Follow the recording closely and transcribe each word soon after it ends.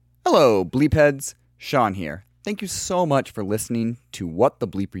Hello, Bleep heads. Sean here. Thank you so much for listening to What the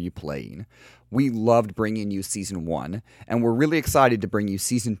Bleep Are You Playing? We loved bringing you Season 1, and we're really excited to bring you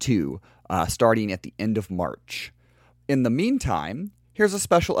Season 2, starting at the end of March. In the meantime, here's a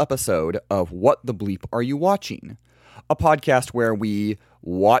special episode of What the Bleep Are You Watching? A podcast where we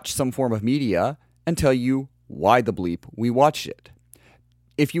watch some form of media and tell you why the bleep we watched it.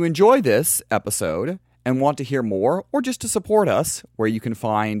 If you enjoy this episode and want to hear more, or just to support us, where you can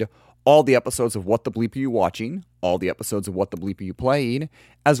find all the episodes of What the Bleep Are You Watching, all the episodes of What the Bleep Are You Playing,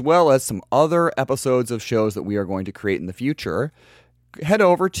 as well as some other episodes of shows that we are going to create in the future, head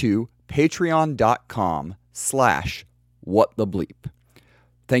over to patreon.com/whatthebleep.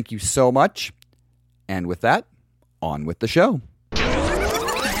 Thank you so much. And with that, on with the show.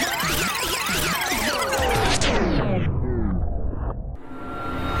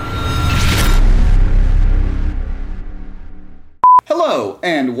 Hello,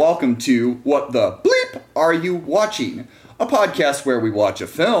 and welcome to What the Bleep Are You Watching? A podcast where we watch a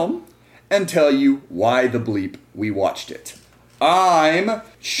film and tell you why the bleep we watched it. I'm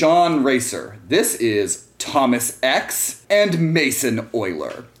Sean Racer. This is Thomas X and Mason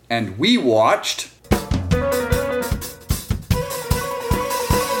Euler. And we watched...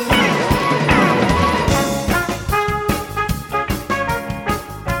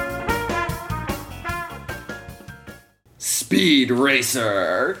 Speed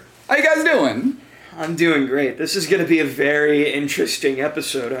Racer. How you guys doing? I'm doing great. This is going to be a very interesting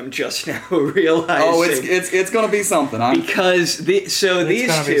episode. I'm just now realizing. Oh, it's going to be something. Because these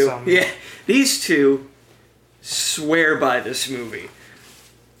two swear by this movie,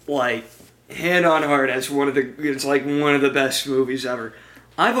 like hand on heart as one of the best movies ever.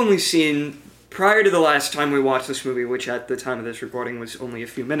 I've only seen, prior to the last time we watched this movie, which at the time of this recording was only a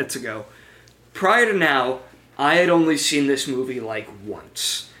few minutes ago. Prior to now, I had only seen this movie like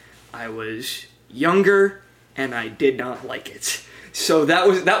once. I was younger and I did not like it. So that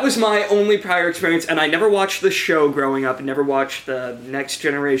was my only prior experience, and I never watched the show growing up, never watched the Next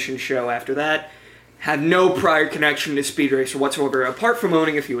Generation show after that. Had no prior connection to Speed Racer whatsoever, apart from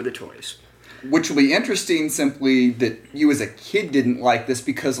owning a few of the toys. Which will be interesting simply that you as a kid didn't like this,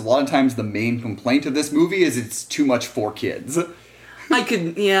 because a lot of times the main complaint of this movie is it's too much for kids. I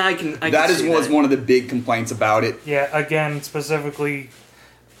can was one of the big complaints about it. Yeah, again, specifically,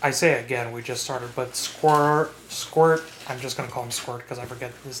 I say again, we just started, but Squirt, I'm just going to call him Squirt because I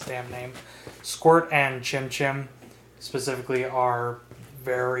forget his damn name. Squirt and Chim Chim specifically are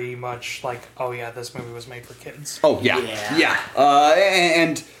very much like, oh yeah, this movie was made for kids. Oh, yeah.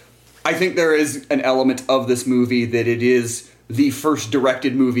 And I think there is an element of this movie that it is the first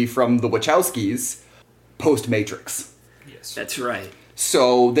directed movie from the Wachowskis post-Matrix. Yes. That's right.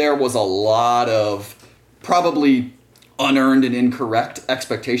 So there was a lot of probably unearned and incorrect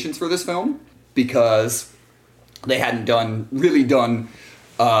expectations for this film, because they hadn't really done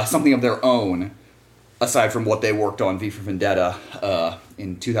something of their own aside from what they worked on V for Vendetta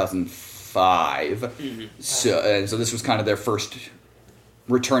in 2005. Mm-hmm. So this was kind of their first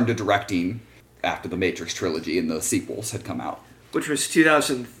return to directing after the Matrix trilogy and the sequels had come out. Which was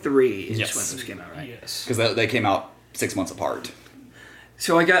 2003 is yes. when this came out, right? Yes. Because they came out 6 months apart.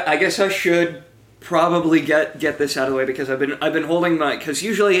 So I guess I should probably get this out of the way, because I've been holding my, because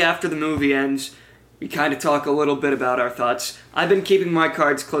usually after the movie ends, we kind of talk a little bit about our thoughts. I've been keeping my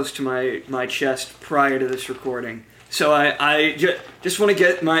cards close to my chest prior to this recording, so I just want to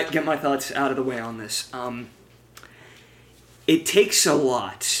get my thoughts out of the way on this. It takes a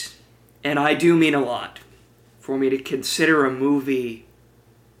lot, and I do mean a lot, for me to consider a movie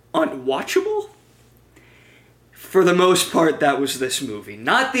unwatchable. For the most part, that was this movie.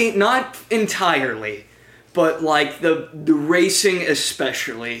 Not entirely, but like the racing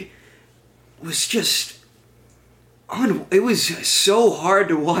especially was just it was so hard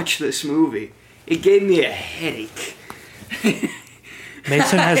to watch this movie. It gave me a headache.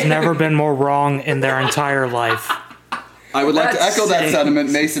 Mason has never been more wrong in their entire life. I would like to echo that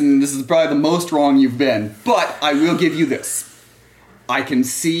sentiment, Mason. This is probably the most wrong you've been, but I will give you this. I can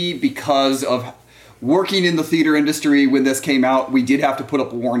see, because of working in the theater industry when this came out, we did have to put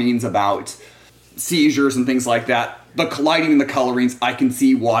up warnings about seizures and things like that. The colliding and the colorings, I can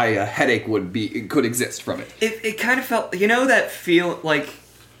see why a headache could exist from it. It kind of felt, that feel like,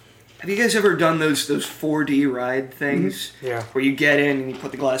 have you guys ever done those 4D ride things? Mm-hmm. Yeah. Where you get in and you put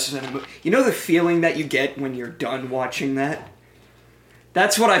the glasses in and move. You know the feeling that you get when you're done watching that?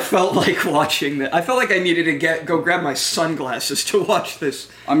 That's what I felt like watching that. I felt like I needed to go grab my sunglasses to watch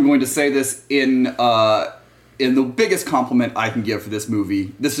this. I'm going to say this in the biggest compliment I can give for this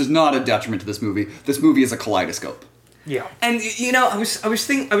movie. This is not a detriment to this movie. This movie is a kaleidoscope. Yeah. And I was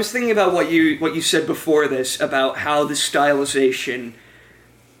thinking about what you said before this about how the stylization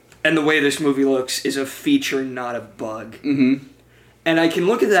and the way this movie looks is a feature, not a bug. Mm-hmm. And I can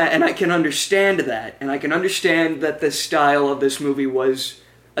look at that and I can understand that, and I can understand that the style of this movie was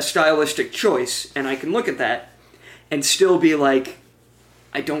a stylistic choice, and I can look at that and still be like,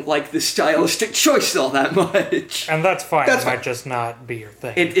 I don't like the stylistic choice all that much. And that's fine. That's it might just not be your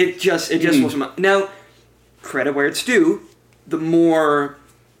thing. It just wasn't my... Now, credit where it's due, the more,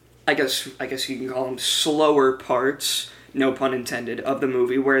 I guess you can call them slower parts, no pun intended, of the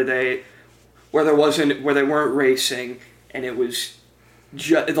movie where they weren't racing and it was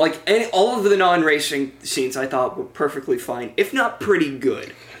all of the non-racing scenes I thought were perfectly fine, if not pretty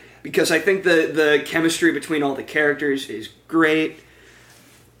good, because I think the chemistry between all the characters is great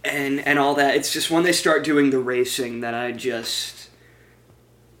and all that. It's just when they start doing the racing that I just...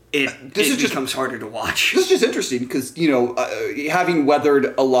 It becomes harder to watch. This is just interesting because, having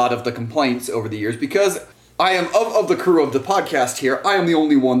weathered a lot of the complaints over the years, because I am, of the crew of the podcast here, I am the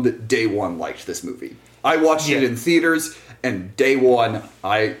only one that day one liked this movie. I watched it in theaters, and day one,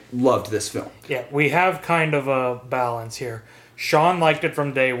 I loved this film. Yeah, we have kind of a balance here. Sean liked it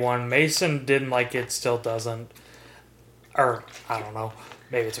from day one. Mason didn't like it, still doesn't. Or, I don't know.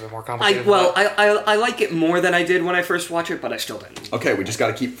 Maybe it's a bit more complicated. I like it more than I did when I first watched it, but I still didn't. Okay, we just got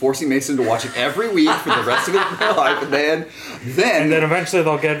to keep forcing Mason to watch it every week for the rest of his life, and then eventually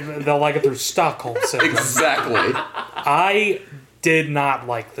they'll like it through Stockholm syndrome. Exactly. I did not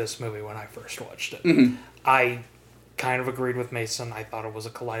like this movie when I first watched it. Mm-hmm. I kind of agreed with Mason. I thought it was a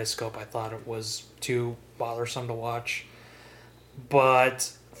kaleidoscope. I thought it was too bothersome to watch.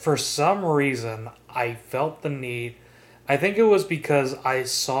 But for some reason, I felt the need... I think it was because I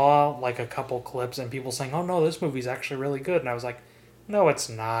saw like a couple clips and people saying, "Oh no, this movie's actually really good," and I was like, "No, it's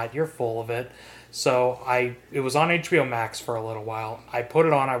not. You're full of it." So it was on HBO Max for a little while. I put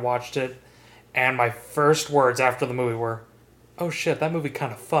it on, I watched it, and my first words after the movie were, "Oh shit, that movie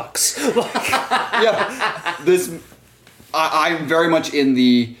kind of fucks." I'm very much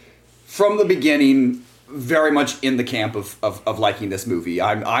from the beginning, very much in the camp of liking this movie.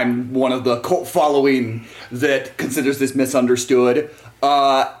 I'm one of the cult following that considers this misunderstood,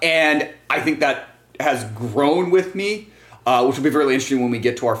 and I think that has grown with me, which will be really interesting when we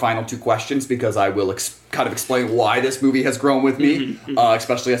get to our final two questions, because I will kind of explain why this movie has grown with me,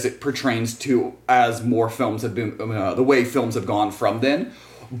 especially as it pertains to as more films have been, the way films have gone from then.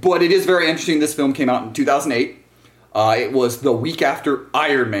 But it is very interesting. This film came out in 2008. It was the week after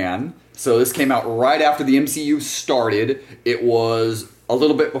Iron Man. So this came out right after the MCU started. It was a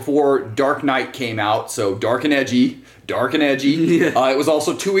little bit before Dark Knight came out, so dark and edgy. Yeah. It was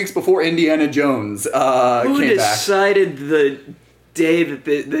also 2 weeks before Indiana Jones came back. Who decided the day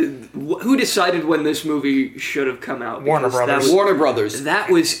that who decided when this movie should have come out? Warner Brothers. Warner Brothers.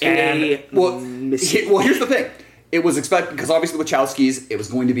 That was mistake. Well, here's the thing. It was expected, because obviously Wachowskis, it was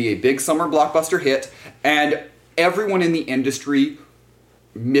going to be a big summer blockbuster hit, and everyone in the industry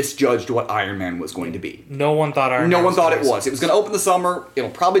misjudged what Iron Man was going to be. No one thought Iron Man No one thought it was. was. It was going to open the summer. It'll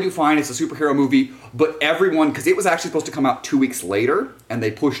probably do fine. It's a superhero movie. But everyone, because it was actually supposed to come out 2 weeks later, and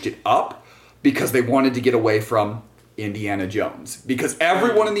they pushed it up because they wanted to get away from Indiana Jones. Because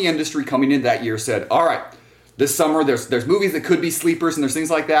everyone in the industry coming in that year said, all right, this summer there's movies that could be sleepers and there's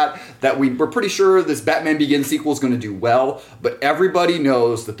things like that we're pretty sure this Batman Begins sequel is going to do well. But everybody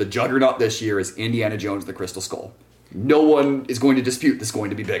knows that the juggernaut this year is Indiana Jones and the Crystal Skull. No one is going to dispute this is going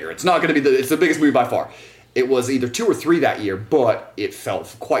to be bigger. It's not going to be it's the biggest movie by far. It was either 2 or 3 that year, but it fell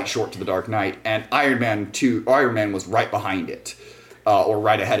quite short to The Dark Knight, and Iron Man was right behind it, or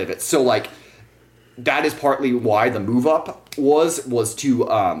right ahead of it. So that is partly why the move up was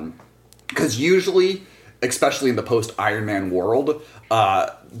to, because usually, especially in the post Iron Man world,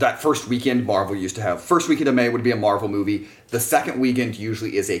 that first weekend Marvel used to have. First weekend of May would be a Marvel movie. The second weekend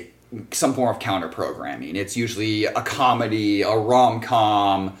usually is some form of counter-programming. It's usually a comedy, a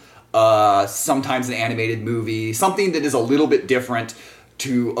rom-com, sometimes an animated movie, something that is a little bit different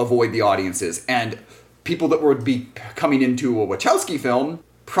to avoid the audiences. And people that would be coming into a Wachowski film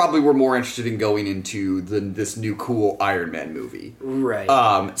probably were more interested in going into this new cool Iron Man movie.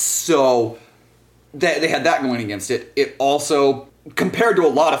 Right. So they had that going against it. It also, compared to a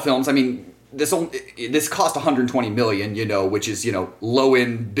lot of films, I mean, this cost $120 million, which is, low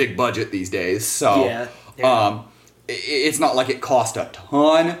end, big budget these days. So, yeah. It's not like it cost a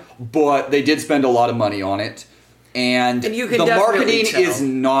ton, but they did spend a lot of money on it. And you can the marketing tell. is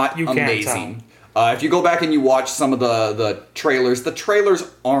not amazing. If you go back and you watch some of the trailers, they're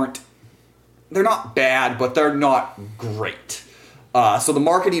not bad, but they're not great. So the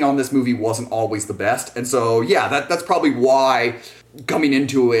marketing on this movie wasn't always the best. And so, yeah, that's probably why coming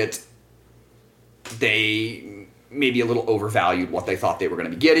into it, they maybe a little overvalued what they thought they were going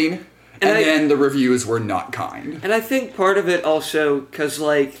to be getting. And then the reviews were not kind. And I think part of it also, because,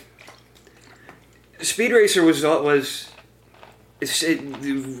 like, Speed Racer was the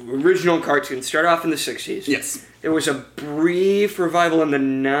original cartoon, started off in the 60s. Yes. There was a brief revival in the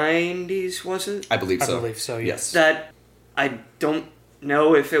 90s, was it? I believe so. I believe so, yes. That I don't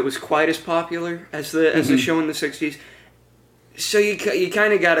know if it was quite as popular as the show in the 60s. So you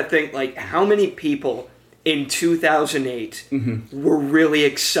kind of got to think, like, how many people in 2008 were really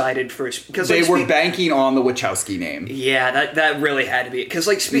excited for it? Because they were banking on the Wachowski name. Yeah, that really had to be it. Because,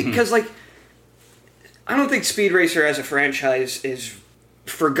 like, I don't think Speed Racer as a franchise is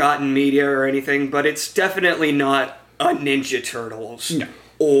forgotten media or anything, but it's definitely not a Ninja Turtles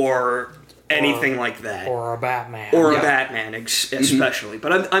or anything like that. Or a Batman. Or a Batman, especially.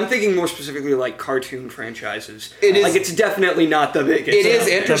 But I'm thinking more specifically like cartoon franchises. It's definitely not the biggest. It is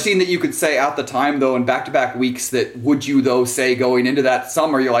interesting that you could say at the time, though, in back-to-back weeks, that would you, though, say going into that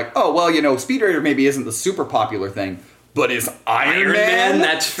summer, you're like, oh, well, Speed Racer maybe isn't the super popular thing, but is Iron Man?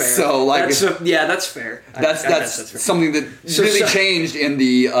 That's fair. So, like, that's fair. That's fair. Something that really changed in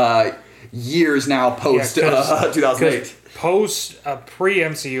the years now post 2008.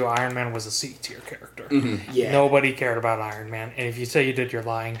 Pre-MCU, Iron Man was a C-tier character. Yeah. Nobody cared about Iron Man, and if you say you did, you're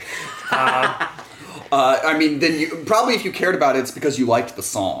lying. I mean, then probably if you cared about it, it's because you liked the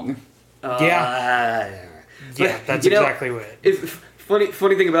song. Yeah, that's exactly it.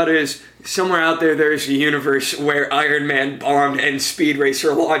 Funny thing about it is, somewhere out there's a universe where Iron Man bombed and Speed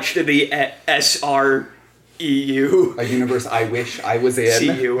Racer launched to the SREU. A universe I wish I was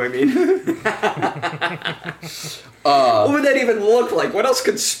in. CU, I mean. What would that even look like? What else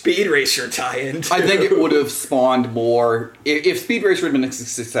could Speed Racer tie into? I think it would have spawned more... If Speed Racer had been a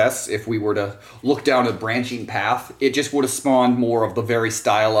success, if we were to look down a branching path, it just would have spawned more of the very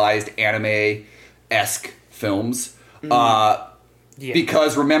stylized anime-esque films.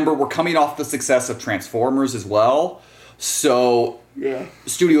 Because, remember, we're coming off the success of Transformers as well. So... Yeah.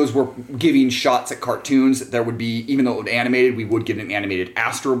 Studios were giving shots at cartoons. There would be, even though it was animated, we would get an animated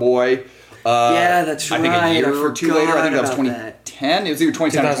Astro Boy. That's right. I think a year or two later. I think that was 2010. It was either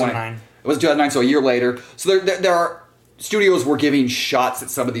 2010 or 2009. It was 2009, so a year later. So there are studios were giving shots at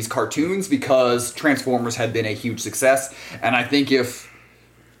some of these cartoons because Transformers had been a huge success. And I think if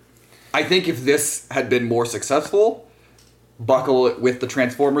this had been more successful, buckle it with the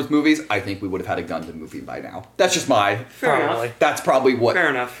Transformers movies, I think we would have had a Gundam movie by now. That's just Fair enough. That's probably what Fair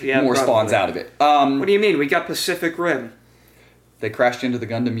enough. Yeah, more spawns out of it. What do you mean? We got Pacific Rim. They crashed into the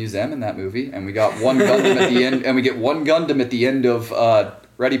Gundam Museum in that movie, and we got one Gundam at the end, and we get one Gundam at the end of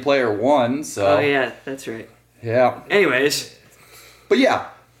Ready Player One. So. Oh yeah, that's right. Yeah. Anyways. But yeah,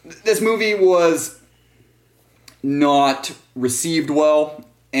 this movie was not received well,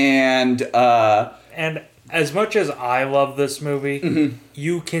 and as much as I love this movie,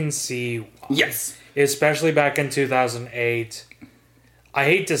 you can see why. Yes. Especially back in 2008. I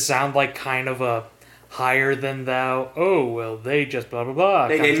hate to sound like kind of a higher than thou, they just blah blah blah.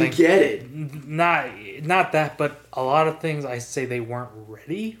 They didn't get it. Not that, but a lot of things I say they weren't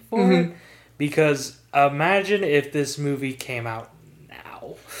ready for it. Because imagine if this movie came out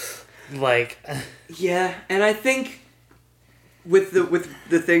now. Like yeah, and I think with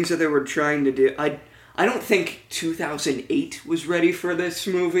the things that they were trying to do, I don't think 2008 was ready for this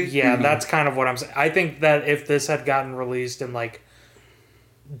movie. Yeah, that's kind of what I'm saying. I think that if this had gotten released in like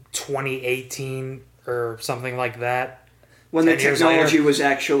 2018 or something like that, when the technology was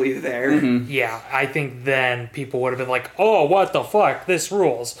actually there, yeah, I think then people would have been like, "Oh, what the fuck? This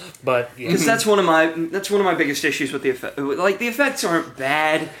rules." But because that's one of my biggest issues with the effect. Like the effects aren't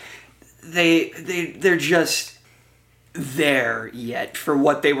bad; they're just there yet for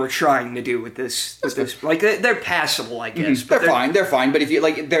what they were trying to do with this. Like they're passable, I guess. But they're fine. But if you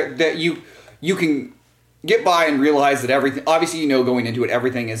like, you can get by and realize that everything. Obviously, going into it,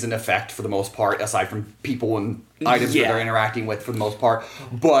 everything is an effect for the most part, aside from people and items that they're interacting with for the most part.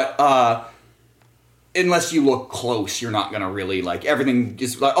 But unless you look close, you're not gonna really like everything.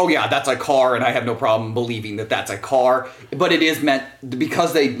 Is like, oh yeah, that's a car, and I have no problem believing that that's a car. But it is meant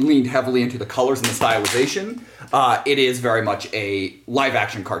because they leaned heavily into the colors and the stylization. It is very much a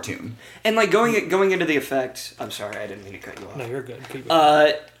live-action cartoon. And like going into the effects. I'm sorry, I didn't mean to cut you off. No, you're good. Keep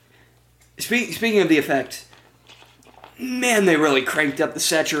going. Speaking of the effect, man, they really cranked up the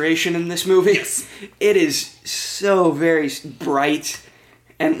saturation in this movie. Yes. It is so very bright.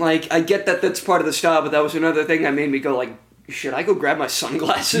 And, like, I get that that's part of the style, but that was another thing that made me go, like, should I go grab my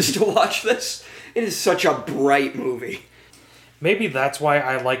sunglasses to watch this? It is such a bright movie. maybe that's why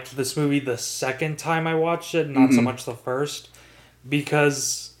I liked this movie the second time I watched it, not so much the first.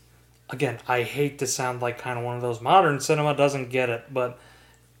 Because, again, I hate to sound like kind of one of those modern cinema doesn't get it, but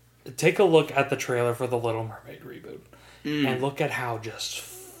take a look at the trailer for the Little Mermaid reboot. And look at how just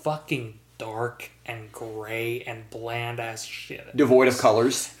fucking dark and gray and bland ass shit. Devoid of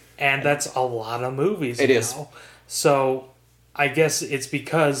colors. And that's a lot of movies. It is. So I guess it's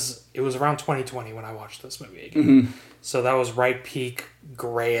because it was around 2020 when I watched this movie again. So that was right peak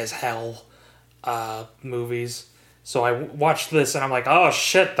gray as hell movies. So I watched this and I'm like, oh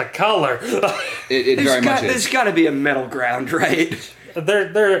shit, the color. It very much is. There's got to be a middle ground, right?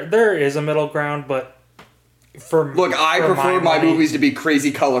 There is a middle ground, but I prefer my movies to be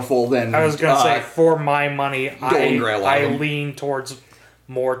crazy colorful than. I was gonna say, for my money, I lean lean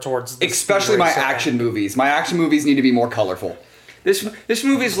more towards. Especially my action movies. My action movies need to be more colorful. This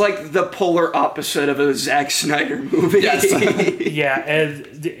movie is like the polar opposite of a Zack Snyder movie. Yes. Yeah,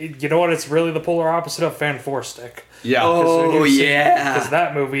 and you know what? It's really the polar opposite of Fan Four Stick. Yeah. Oh, yeah. Because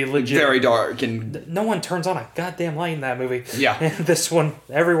that movie legit... Very dark and... No one turns on a goddamn light in that movie. Yeah. And this one,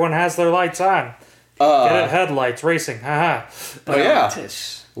 everyone has their lights on. Get it, headlights, racing, haha. Oh, yeah.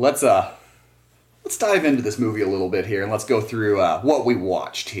 Let's dive into this movie a little bit here, and let's go through what we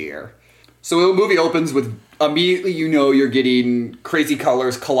watched here. So the movie opens with, immediately you know you're getting crazy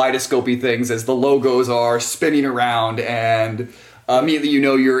colors, kaleidoscopy things as the logos are spinning around, and immediately you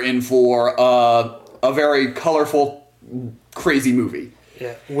know you're in for a very colorful, crazy movie.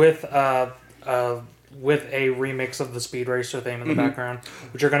 Yeah, with a remix of the Speed Racer theme in the background,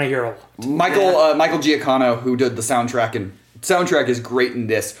 which you're going to hear a lot. Michael Giacchino, who did the soundtrack, and soundtrack is great in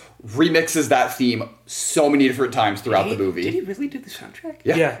this, remixes that theme so many different times throughout the movie. Did he really do the soundtrack?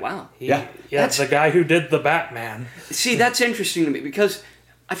 Yeah. Wow. Yeah, that's the guy who did the Batman. See, that's interesting to me because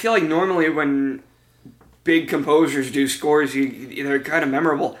I feel like normally when big composers do scores, they're kind of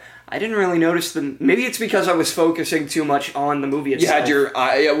memorable. I didn't really notice them. Maybe it's because I was focusing too much on the movie itself. You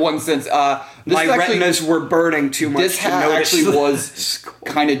had your one sense. My retinas were burning too much. This actually was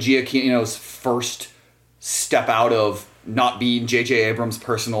kind of Giacchino's first step out of not being J.J. Abrams'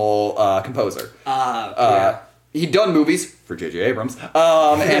 personal composer. He'd done movies for J.J. Abrams,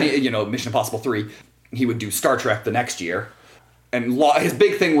 and Mission Impossible 3. He would do Star Trek the next year, and his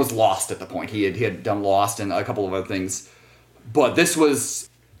big thing was Lost at the point. He had done Lost and a couple of other things, but this was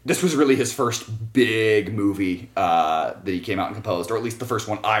really his first big movie that he came out and composed, or at least the first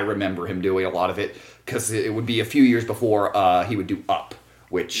one I remember him doing a lot of it, because it would be a few years before he would do Up,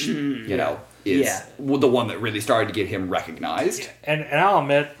 which is the one that really started to get him recognized. And I'll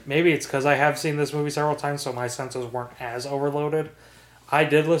admit, maybe it's because I have seen this movie several times, so my senses weren't as overloaded. I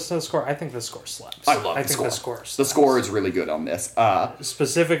did listen to the score. I think the score slaps. I love the score. The score slaps. The score is really good on this.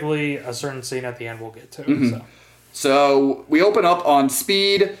 Specifically, a certain scene at the end we'll get to. So we open up on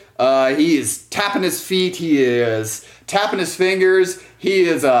Speed. He is tapping his feet. He is tapping his fingers. He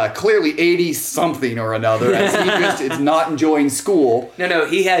is clearly 80-something or another, as he just is not enjoying school. No,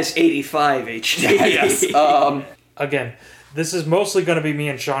 he has 85 HD. Yes. Again, this is mostly going to be me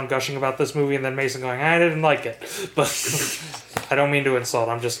and Sean gushing about this movie, and then Mason going, I didn't like it. But I don't mean to insult.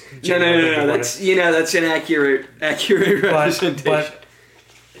 I'm just... No. That's an accurate representation. But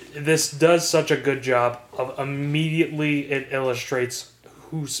this does such a good job of immediately it illustrates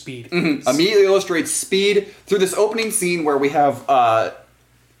who Speed is. Immediately illustrates Speed through this opening scene where we have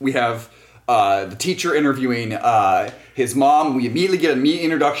the teacher interviewing his mom. We immediately get an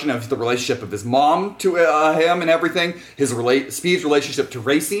introduction of the relationship of his mom to him and everything. Speed's relationship to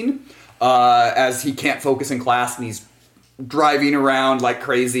racing, as he can't focus in class and he's driving around like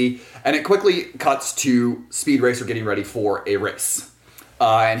crazy. And it quickly cuts to Speed Racer getting ready for a race.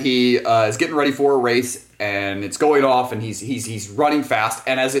 And he is getting ready for a race, and it's going off, and he's running fast.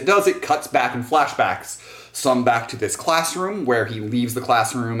 And as it does, it cuts back in flashbacks, some back to this classroom where he leaves the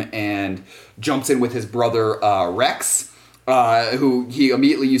classroom and jumps in with his brother Rex, who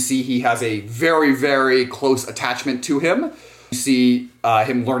you see he has a very, very close attachment to him. You see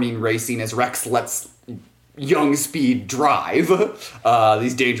him learning racing as Rex lets young Speed drive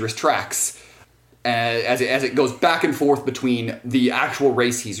these dangerous tracks. As it goes back and forth between the actual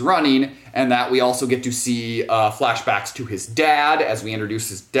race he's running, and that we also get to see flashbacks to his dad. As we introduce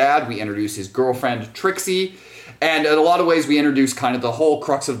his dad, we introduce his girlfriend Trixie, and in a lot of ways we introduce kind of the whole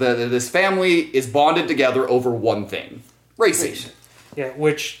crux of this family is bonded together over one thing: racing. Yeah,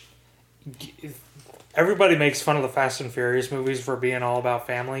 which everybody makes fun of the Fast and Furious movies for being all about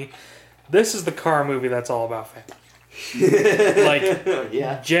family. This is the car movie that's all about family.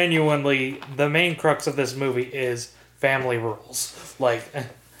 Genuinely, the main crux of this movie is family rules.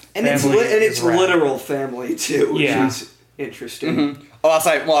 And it's literal family too. Yeah. interesting. Oh,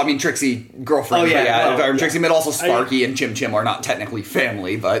 outside. Well, I mean, Trixie girlfriend. Oh, yeah. But Oh, Trixie, but also Sparky and Chim Chim are not technically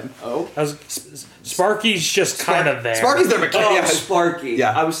family, but Sparky's just kind of there. Sparky's their mechanic. Oh, Yeah. Sparky.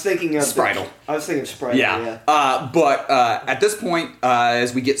 Yeah. I was thinking of Spritle. I was thinking Spritle. Yeah. Yeah. But at this point,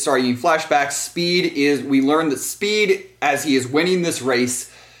 as we get started in flashbacks, we learn that Speed, as he is winning this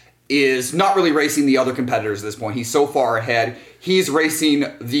race, is not really racing the other competitors at this point. He's so far ahead. He's racing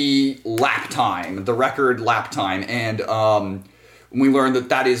the lap time, the record lap time, and we learn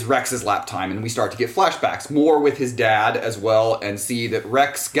that is Rex's lap time, and we start to get flashbacks, more with his dad as well, and see that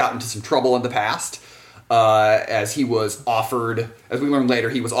Rex got into some trouble in the past, as he was offered, as we learn later,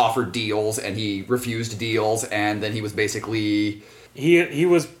 he was offered deals, and he refused deals, and then he was basically... He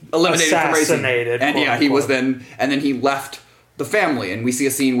was eliminated assassinated. from racing. And he was then he left the family, and we see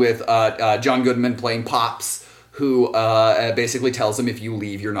a scene with John Goodman playing Pops, who basically tells him, if you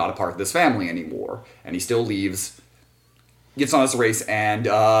leave, you're not a part of this family anymore, and he still leaves... Gets on his race and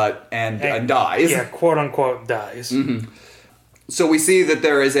dies. Yeah, quote unquote dies. Mm-hmm. So we see that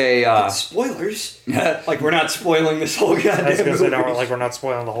there is a spoilers. Like we're not spoiling this whole goddamn I was gonna say, movie. no, like we're not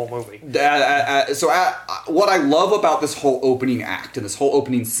spoiling the whole movie. What I love about this whole opening act and this whole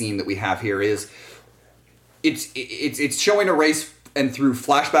opening scene that we have here is it's showing a race and through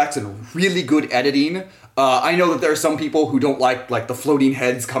flashbacks and really good editing. I know that there are some people who don't like the floating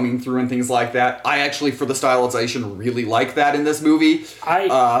heads coming through and things like that. I actually, for the stylization, really like that in this movie.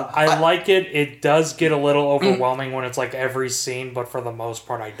 I like it. It does get a little overwhelming when it's like every scene, but for the most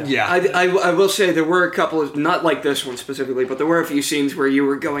part, I don't. Yeah. I will say there were a couple of, not like this one specifically, but there were a few scenes where you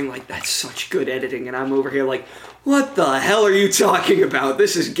were going like, that's such good editing, and I'm over here like, what the hell are you talking about?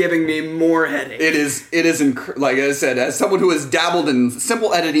 This is giving me more headache. It is like I said, as someone who has dabbled in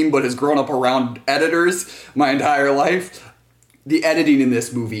simple editing but has grown up around editors my entire life, the editing in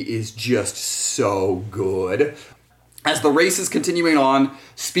this movie is just so good. As the race is continuing on,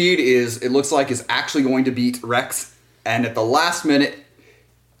 Speed it looks like is actually going to beat Rex, and at the last minute,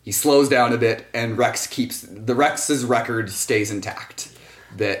 he slows down a bit, and Rex's record stays intact.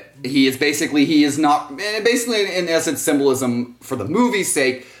 That he is not, basically in essence symbolism for the movie's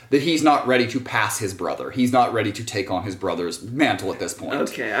sake, that he's not ready to pass his brother. He's not ready to take on his brother's mantle at this point.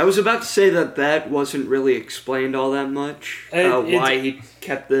 Okay, I was about to say that wasn't really explained all that much. Why he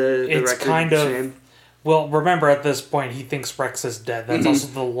kept the record kind the of same. Well, remember at this point he thinks Rex is dead. That's also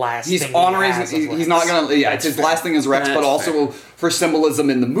the last He's thing honoring. he has of He's Rex. not gonna. Yeah, it's his last thing is Rex, That's but also fair. for symbolism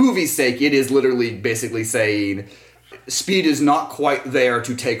in the movie's sake, it is literally basically saying Speed is not quite there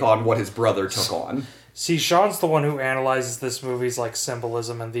to take on what his brother took on. See, Sean's the one who analyzes this movie's like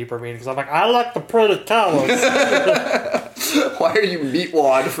symbolism and deeper meanings. I'm like, I like the pretty colors. Why are you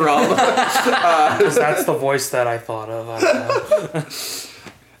Meatwad from? Because that's the voice that I thought of. I don't know.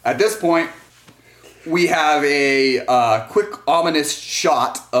 At this point, we have a quick ominous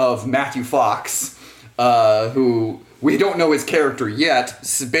shot of Matthew Fox, who we don't know his character yet,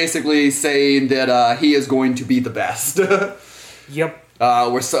 basically saying that he is going to be the best. Yep.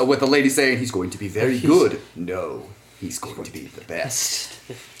 With the lady saying he's going to be very good. No, he's going to be the best.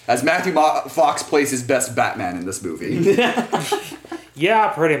 As Matthew Fox plays his best Batman in this movie. Yeah,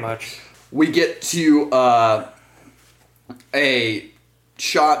 pretty much. We get to a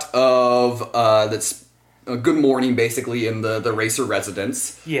shot of that's a good morning, basically, in the racer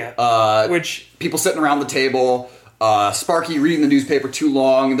residence. Yeah. Which people sitting around the table. Sparky reading the newspaper too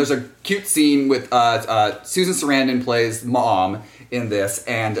long. There's a cute scene with Susan Sarandon plays mom in this,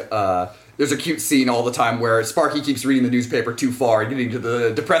 and there's a cute scene all the time where Sparky keeps reading the newspaper too far, getting to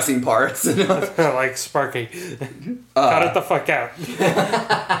the depressing parts. like Sparky, cut it the fuck out.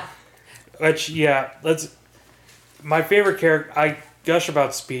 Which, yeah, my favorite character. I gush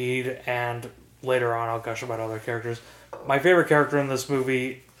about Speed, and later on I'll gush about other characters. My favorite character in this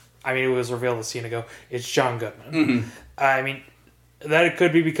movie, I mean, it was revealed a scene ago, it's John Goodman. Mm-hmm. I mean, that it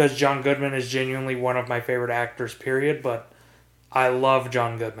could be because John Goodman is genuinely one of my favorite actors, period, but I love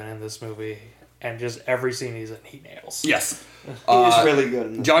John Goodman in this movie, and just every scene he's in, he nails. Yes. He is really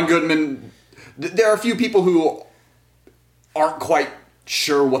good. John Goodman, there are a few people who aren't quite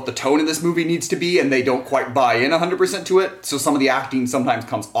sure what the tone of this movie needs to be, and they don't quite buy in 100% to it, so some of the acting sometimes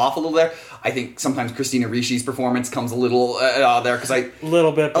comes off a little there. I think sometimes Christina Ricci's performance comes a little there, because a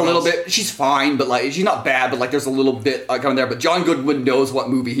little bit. She's fine, but like she's not bad, but like there's a little bit coming there. But John Goodman knows what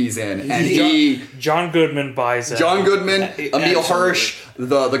movie he's in, and John Goodman buys it. John Goodman, Emil Absolutely. Hirsch,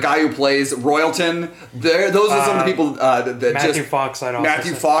 the guy who plays Royalton. Those are some of the people that Matthew just Fox. I'd also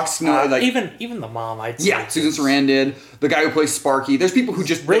Matthew say. Fox. Even the mom. I'd say. Yeah, Susan Sarandon, the guy who plays Sparky. There's people who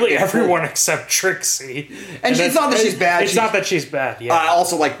just Really, everyone except Trixie. And it's not that she's bad. It's not that she's bad. Yeah.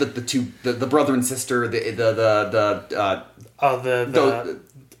 Also, like the brother and sister, the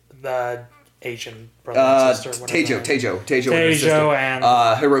Asian brother and sister. Tejo and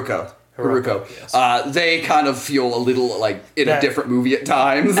Haruko. Yes. They kind of feel a little like in a different movie at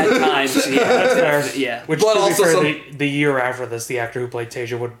times. At times, yeah. That's fair. Yeah. Which, But to also be fair, the year after this, the actor who played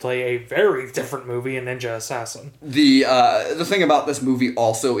Teja would play a very different movie in Ninja Assassin. The thing about this movie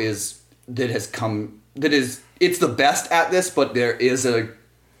also is it's the best at this, but there is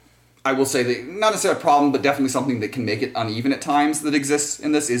I will say that not necessarily a problem, but definitely something that can make it uneven at times that exists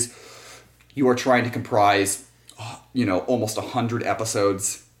in this is you are trying to comprise, almost 100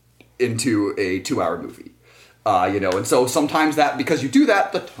 episodes into a 2-hour movie. And so sometimes because you do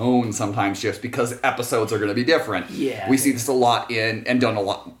that, the tone sometimes shifts because episodes are going to be different. Yeah. We see this a lot and done a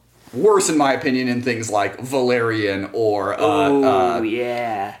lot worse, in my opinion, in things like Valerian or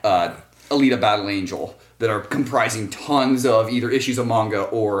Alita Battle Angel that are comprising tons of either issues of manga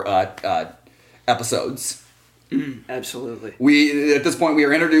or episodes. Absolutely. At this point, we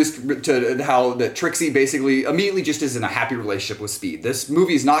are introduced to how that Trixie basically immediately just is in a happy relationship with Speed. This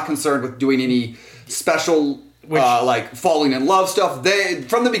movie is not concerned with doing any special, like falling in love stuff.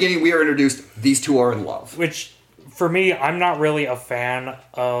 From the beginning, we are introduced, these two are in love. Which, for me, I'm not really a fan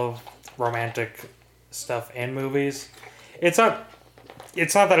of romantic stuff in movies. It's not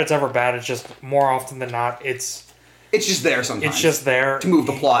that it's ever bad. It's just more often than not, it's just there sometimes. It's just there to move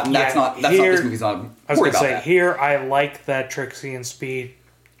the plot, and that's not this movie's not. I was going to say that. Here, I like that Trixie and Speed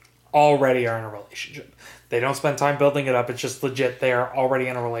already are in a relationship. They don't spend time building it up. It's just legit. They are already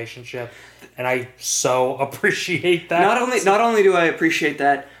in a relationship, and I so appreciate that. Not only do I appreciate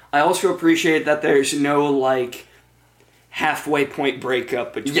that, I also appreciate that there's no halfway point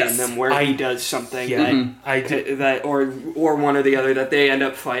breakup between them where he does something that or one or the other that they end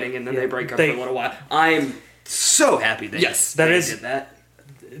up fighting and then they break up for a little while. I'm so happy they did that.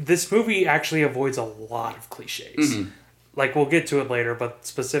 This movie actually avoids a lot of cliches. Mm-hmm. Like, we'll get to it later, but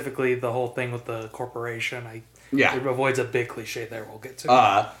specifically the whole thing with the corporation, it avoids a big cliche there. We'll get to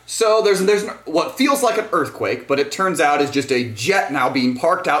it. So there's what feels like an earthquake, but it turns out is just a jet now being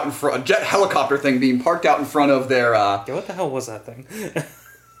parked out in front, a jet helicopter thing being parked out in front of their. What the hell was that thing?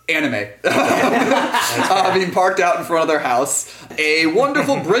 Anime. Being parked out in front of their house. A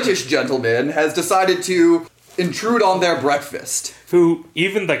wonderful British gentleman has decided to intrude on their breakfast. Who,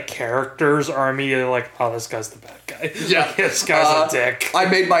 even the characters are immediately like, oh, this guy's the bad guy. Yeah. This guy's a dick. I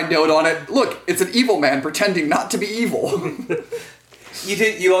made my note on it. Look, it's an evil man pretending not to be evil.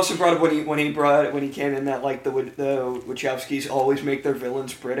 You also brought up when he came in that the Wachowskis always make their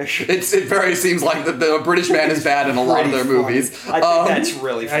villains British. It very seems like the British man is bad in a lot of their movies. I think that's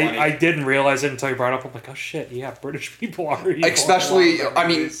really funny. I didn't realize it until you brought it up. I'm like, oh shit, yeah, British people are evil. Especially,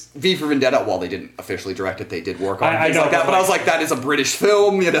 V for Vendetta, while they didn't officially direct it, they did work on things like that. But I was like, that is a British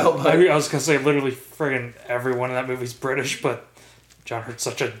film, But I was gonna say literally friggin' everyone in that movie's British, but John Hurt's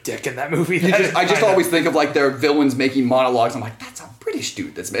such a dick in that movie. I just always think of their villains making monologues. I'm like, that's a British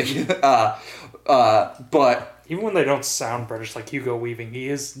dude that's making it. But even when they don't sound British, like Hugo Weaving, he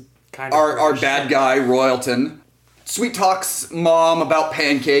is kind of our bad guy Royalton. Sweet talks mom about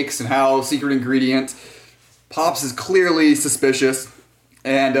pancakes and how secret ingredient. Pops is clearly suspicious,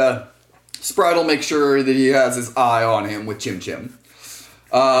 and Sprite will make sure that he has his eye on him with Chim Chim.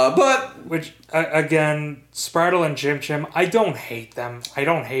 Again, Spritle and Chim Chim, I don't hate them. I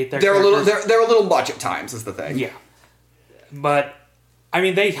don't hate their they're characters. they're a little much at times, is the thing. Yeah. But,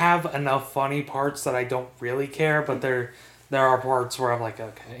 they have enough funny parts that I don't really care, but there are parts where I'm like,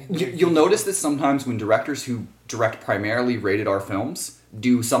 okay. You'll notice this sometimes when directors who direct primarily rated R films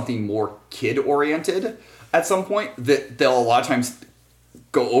do something more kid-oriented at some point, that they'll a lot of times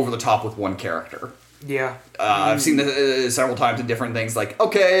go over the top with one character. Yeah. I've seen this several times in different things, like,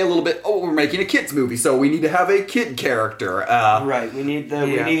 okay, a little bit, we're making a kids movie, so we need to have a kid character. Right, we need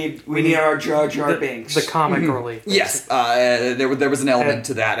our Jar Jar Binks. The comic relief. Yes, there was an element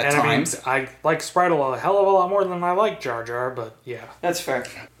to that at times. I like Spritle a hell of a lot more than I like Jar Jar, but yeah. That's fair.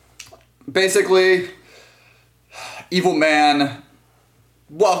 Basically, evil man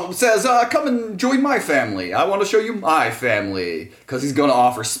says, come and join my family. I want to show you my family. Because he's going to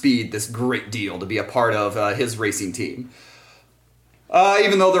offer Speed this great deal to be a part of his racing team.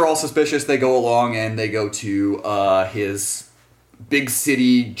 Even though they're all suspicious, they go along and they go to his big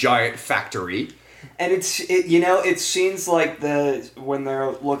city giant factory. And it seems like when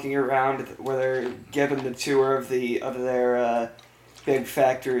they're looking around, where they're given the tour of their big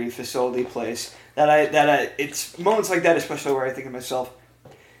factory facility place. It's moments like that, especially where I think of myself,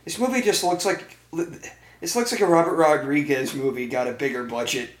 this movie just looks like. This looks like a Robert Rodriguez movie got a bigger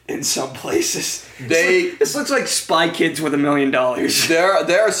budget in some places. This looks like Spy Kids with $1 million.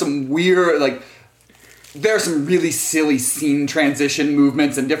 There are some weird, like, there are some really silly scene transition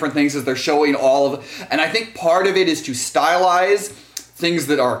movements and different things as they're showing all of, and I think part of it is to stylize things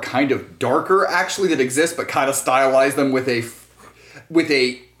that are kind of darker, actually, that exist, but kind of stylize them with a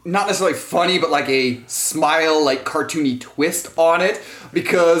not necessarily funny, but like a smile, like cartoony twist on it,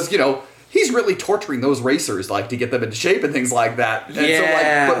 because, you know, he's really torturing those racers, like, to get them into shape and things like that. And so,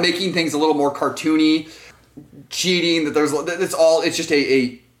 like, but making things a little more cartoony, cheating. It's just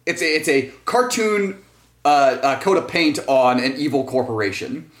a cartoon coat of paint on an evil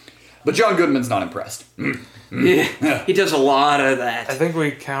corporation. But John Goodman's not impressed. Yeah, he does a lot of that. I think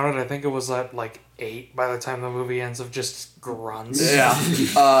we counted. I think it was at like 8 by the time the movie ends of just grunts. Yeah.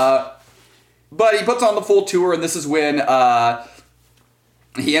 But he puts on the full tour, and this is when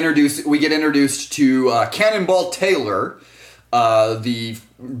we get introduced to Cannonball Taylor, the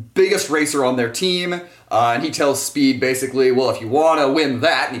biggest racer on their team, and he tells Speed basically, well, if you want to win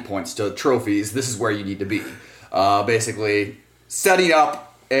that, and he points to trophies, this is where you need to be. Basically setting up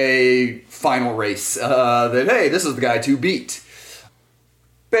a final race that, hey, this is the guy to beat.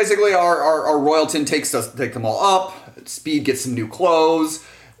 Basically, our Royalton take them all up. Speed gets some new clothes.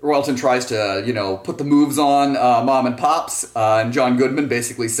 Royalton tries to, you know, put the moves on Mom and Pops, and John Goodman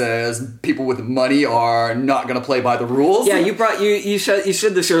basically says people with money are not going to play by the rules. Yeah, you said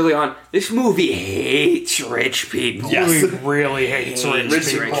this early on. This movie hates rich people. Yes, it really hates rich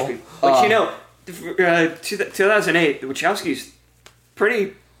people. But 2008, the Wachowskis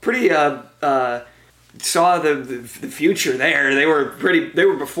pretty saw the future there. They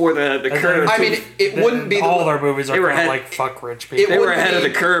were before the curve. I mean, it wouldn't be all their movies are kind of like fuck rich people. They were ahead of the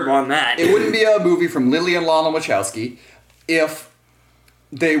curve on that. It wouldn't be a movie from Lily and Lana Wachowski if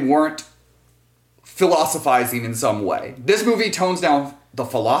they weren't philosophizing in some way. This movie tones down the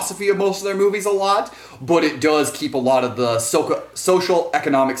philosophy of most of their movies a lot, but it does keep a lot of the social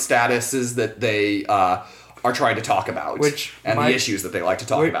economic statuses that they are trying to talk about, the issues that they like to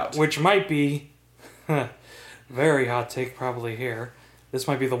talk about. Which might be very hot take probably here. This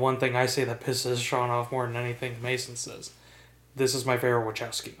might be the one thing I say that pisses Sean off more than anything Mason says. This is my favorite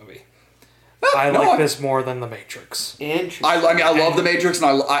Wachowski movie. I like this more than The Matrix. Interesting. I love The Matrix, and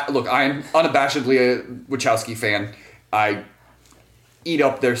I am unabashedly a Wachowski fan. I eat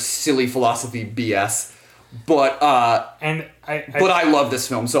up their silly philosophy BS, but I love this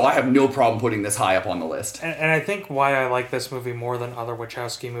film, so I have no problem putting this high up on the list. And I think why I like this movie more than other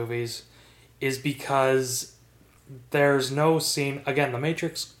Wachowski movies is because there's no scene. Again, The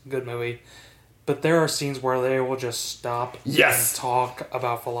Matrix, good movie. But there are scenes where they will just stop and talk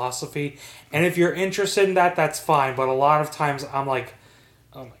about philosophy. And if you're interested in that, that's fine. But a lot of times I'm like,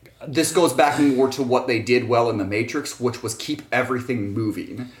 oh my God. This goes back more to what they did well in The Matrix, which was keep everything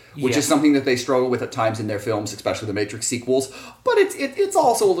moving. Which is something that they struggle with at times in their films, especially the Matrix sequels. But it's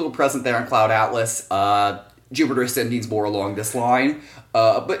also a little present there in Cloud Atlas. Jupiter Ascending's more along this line.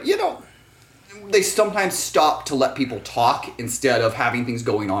 But, you know, they sometimes stop to let people talk instead of having things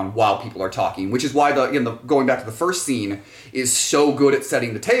going on while people are talking, which is why going back to the first scene is so good at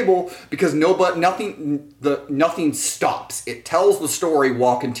setting the table, because nothing stops. It tells the story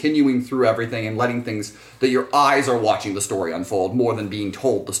while continuing through everything and letting things that your eyes are watching the story unfold more than being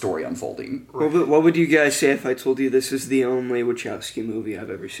told the story unfolding. What would you guys say if I told you this is the only Wachowski movie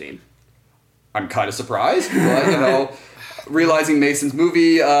I've ever seen? I'm kind of surprised, but, you know, realizing Mason's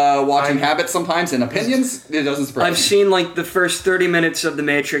movie watching habits sometimes and opinions, it doesn't surprise me. I've seen like the first 30 minutes of The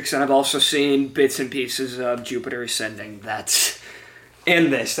Matrix, and I've also seen bits and pieces of Jupiter Ascending. That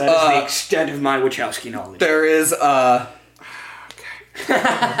is the extent of my Wachowski knowledge. There is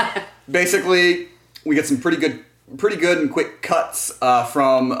basically we get some pretty good and quick cuts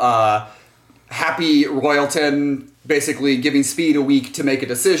from Happy Royalton basically giving Speed a week to make a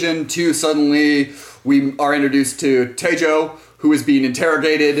decision, to suddenly we are introduced to Tejo, who is being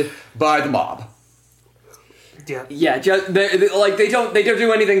interrogated by the mob. Yeah. They don't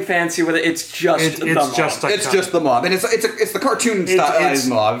do anything fancy with it. It's just the mob. Just the mob, and it's the cartoon style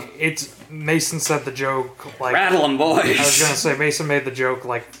mob. It's Mason said the joke like rattle 'em, boys. I was gonna say Mason made the joke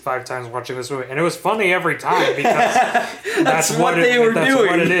like 5 times watching this movie, and it was funny every time because that's what they were doing. That's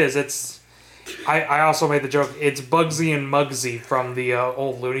what it is. It's. I also made the joke, it's Bugsy and Muggsy from the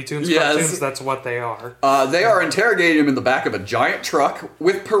old Looney Tunes cartoons. That's what they are. They are interrogating him in the back of a giant truck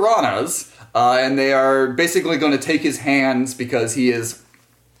with piranhas, and they are basically going to take his hands because he is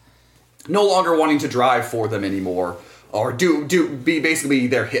no longer wanting to drive for them anymore. or be basically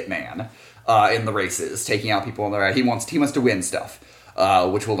their hitman in the races, taking out people on the ride. He wants to win stuff,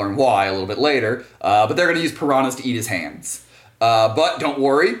 which we'll learn why a little bit later. But they're going to use piranhas to eat his hands. But don't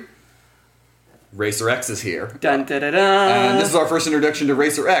worry, Racer X is here. Dun, da, da, da. And this is our first introduction to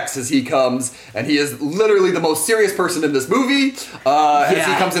Racer X as he comes, and he is literally the most serious person in this movie. As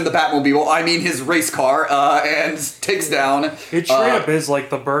he comes in the Batmobile, I mean his race car, and takes down. It straight up is like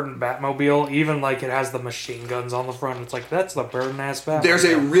the Burton Batmobile, even like it has the machine guns on the front. It's like, that's the Burton-ass Batmobile. There's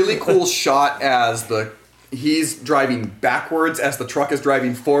a really cool shot as he's driving backwards as the truck is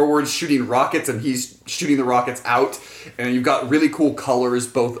driving forwards, shooting rockets, and he's shooting the rockets out. And you've got really cool colors,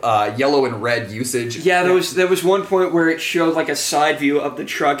 both yellow and red usage. Yeah, there was one point where it showed like a side view of the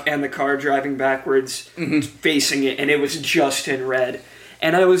truck and the car driving backwards, facing it, and it was just in red.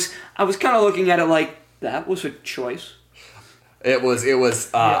 And I was kind of looking at it like, that was a choice. It was.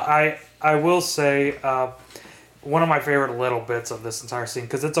 I will say one of my favorite little bits of this entire scene,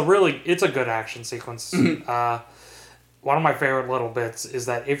 because it's a good action sequence. One of my favorite little bits is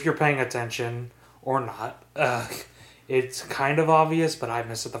that if you're paying attention or not, it's kind of obvious, but I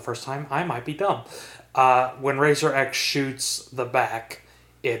missed it the first time. I might be dumb. When Racer X shoots the back,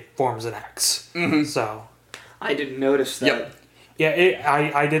 it forms an X. So I didn't notice that. Yep.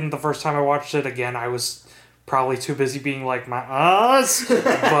 Yeah, I didn't the first time I watched it. Again, I was probably too busy being like my us,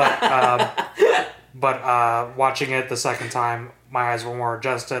 but watching it the second time, my eyes were more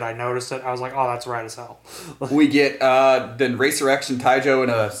adjusted. I noticed it. I was like, oh, that's right as hell. We get then Racer X and Taijo in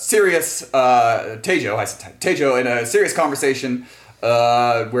a serious Taijo in a serious conversation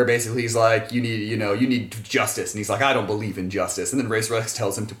where basically he's like, you need justice, and he's like, I don't believe in justice, and then Racer X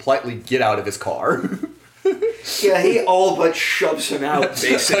tells him to politely get out of his car. Yeah, he all but shoves him out,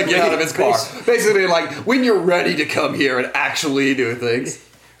 basically. Get out of his car. Basically, like, when you're ready to come here and actually do things.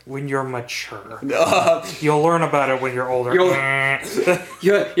 When you're mature, you'll learn about it when you're older. You'll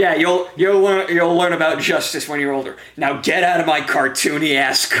learn about justice when you're older. Now get out of my cartoony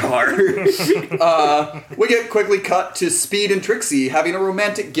ass car. We get quickly cut to Speed and Trixie having a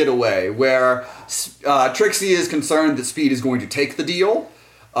romantic getaway, where Trixie is concerned that Speed is going to take the deal,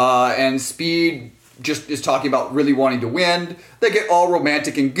 and Speed just is talking about really wanting to win. They get all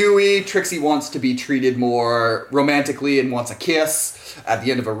romantic and gooey. Trixie wants to be treated more romantically and wants a kiss at the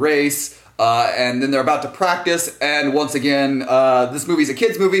end of a race. And then they're about to practice. And once again, this movie's a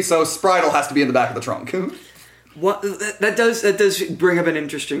kid's movie, so Spritle has to be in the back of the trunk. What that does bring up an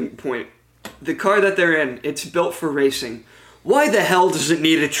interesting point. The car that they're in, it's built for racing. Why the hell does it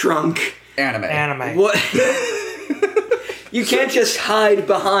need a trunk? Anime. What? You can't just hide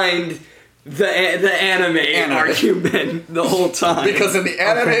behind the anime argument the whole time. Because in the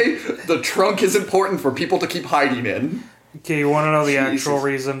anime, the trunk is important for people to keep hiding in. Okay, you want to know the actual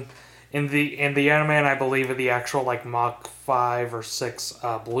reason? In the anime, and I believe in the actual like Mach 5 or 6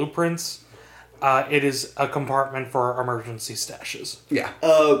 blueprints, it is a compartment for emergency stashes. Yeah.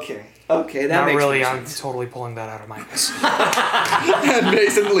 Okay, that Not makes really. more I'm sense. totally pulling that out of my ass. And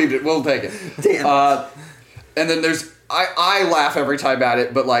Mason believed it. We'll take it. Damn. And then there's... I laugh every time at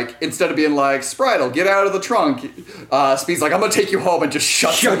it, but like, instead of being like, Spritle, get out of the trunk, Speed's like, I'm gonna take you home, and just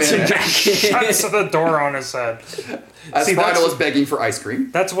shuts him in. Shuts the door on his head. As Spritle is begging for ice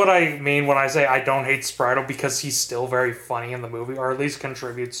cream. That's what I mean when I say I don't hate Spritle, because he's still very funny in the movie, or at least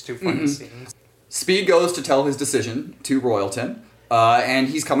contributes to funny scenes. Speed goes to tell his decision to Royalton, and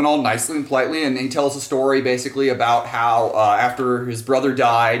he's coming all nicely and politely, and he tells a story basically about how after his brother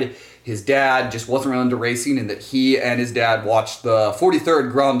died, his dad just wasn't around to racing, and that he and his dad watched the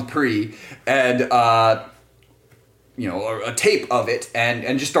 43rd Grand Prix and a tape of it,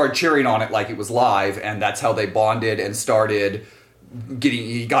 and just started cheering on it like it was live, and that's how they bonded and started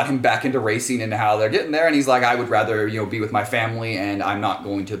he got him back into racing and how they're getting there, and he's like, I would rather be with my family, and I'm not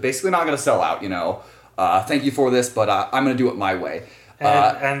going to sell out. Thank you for this, but I'm going to do it my way.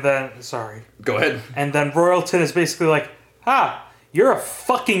 And then, sorry. Go ahead. And then Royalton is basically like, you're a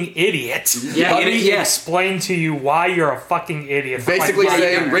fucking idiot. Yeah, Let me explain to you why you're a fucking idiot. Basically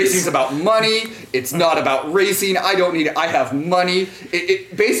saying racing's about money. It's not about racing. I have money.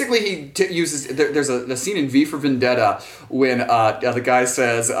 Basically, he uses... There's a scene in V for Vendetta when the guy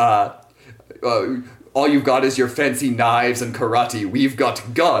says... all you've got is your fancy knives and karate. We've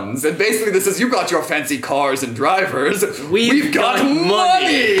got guns. And basically this is, you've got your fancy cars and drivers. We've got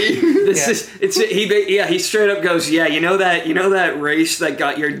money. He straight up goes, yeah, you know that race that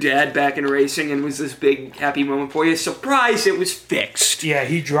got your dad back in racing and was this big happy moment for you? Surprise, it was fixed. Yeah,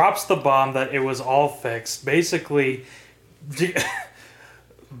 he drops the bomb that it was all fixed. Basically, this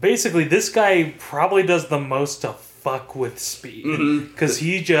guy probably does the most to fuck with Speed. Because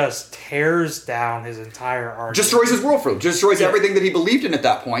he just tears down his entire argument. Destroys his world for him. Destroys everything that he believed in at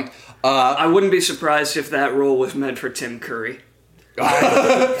that point. I wouldn't be surprised if that role was meant for Tim Curry.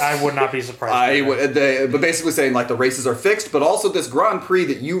 I would not be surprised. But basically saying like the races are fixed, but also this Grand Prix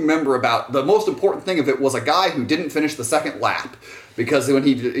that you remember about. The most important thing of it was a guy who didn't finish the second lap because when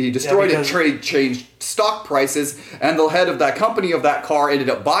he destroyed it, changed stock prices, and the head of that company of that car ended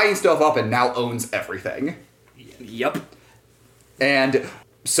up buying stuff up and now owns everything. Yep. And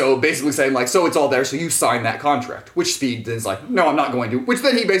so basically saying like, so it's all there, so you sign that contract. Which Speed then is like, no, I'm not going to. Which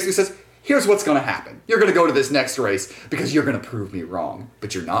then he basically says, here's what's going to happen. You're going to go to this next race because you're going to prove me wrong.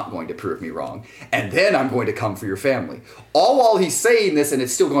 But you're not going to prove me wrong. And then I'm going to come for your family. All while he's saying this and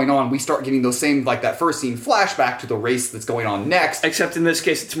it's still going on, we start getting those same, like that first scene flashback to the race that's going on next. Except in this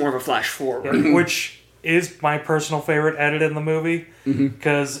case, it's more of a flash forward. Which is my personal favorite edit in the movie.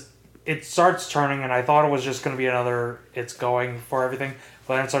 Because it starts turning and I thought it was just going to be another it's going for everything.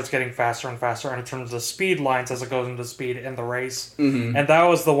 But then it starts getting faster and faster, and it turns to speed lines as it goes into speed in the race. And that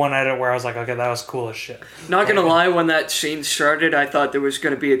was the one edit where I was like, okay, that was cool as shit. Not gonna lie, when that scene started, I thought there was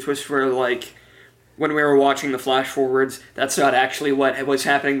gonna be a twist where, like, when we were watching the flash forwards, that's not actually what was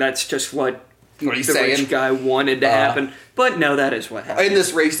happening, that's just what the rich guy wanted to happen. But no, that is what happened. In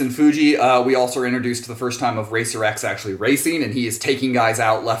this race in Fuji, we also are introduced to the first time of Racer X actually racing, and he is taking guys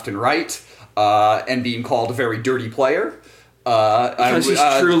out left and right, and being called a very dirty player. Because he's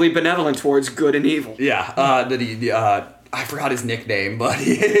truly benevolent towards good and evil. Yeah, I forgot his nickname, but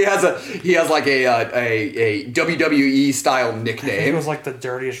he has like a WWE style nickname. I think it was like the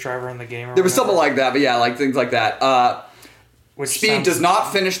dirtiest driver in the game. There was something like that, but yeah, like things like that. Speed does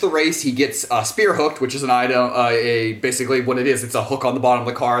not finish the race. He gets spear hooked, which is an item. Basically what it is, it's a hook on the bottom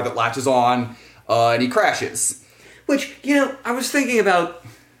of the car that latches on, and he crashes. Which, I was thinking about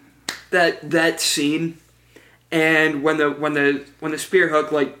that scene. And when the spear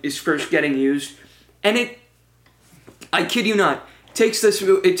hook is first getting used, and I kid you not,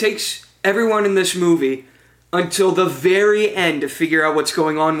 it takes everyone in this movie until the very end to figure out what's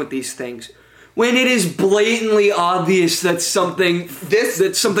going on with these things. When it is blatantly obvious that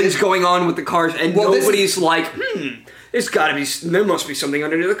something's going on with the cars, and nobody's like, there must be something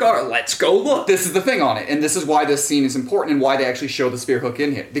underneath the car. Let's go look. This is the thing on it, and this is why this scene is important and why they actually show the spear hook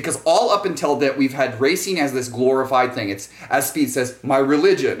in here. Because all up until that, we've had racing as this glorified thing. It's, as Speed says, my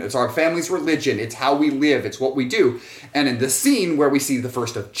religion. It's our family's religion. It's how we live. It's what we do. And in this scene where we see the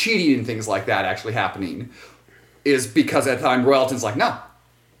first of cheating and things like that actually happening, is because at the time Royalton's like, no,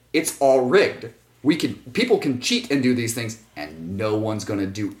 it's all rigged. People can cheat and do these things, and no one's going to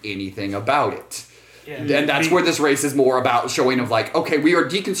do anything about it. Yeah. And that's where this race is more about showing of like, okay, we are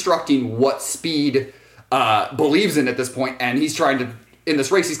deconstructing what Speed believes in at this point, and he's trying to, in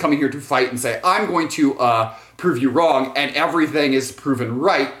this race, he's coming here to fight and say, I'm going to prove you wrong, and everything is proven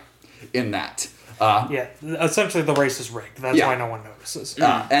right in that. Essentially the race is rigged. That's why no one notices.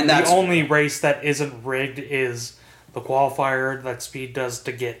 And that's the only race that isn't rigged is the qualifier that Speed does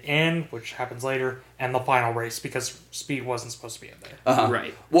to get in, which happens later, and the final race, because Speed wasn't supposed to be in there.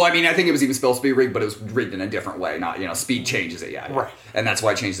 Right. Well, I mean, I think it was even supposed to be rigged, but it was rigged in a different way. Not, Speed changes it, Right. And that's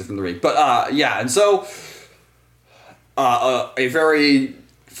why it changed it from the rig. But, and so, a very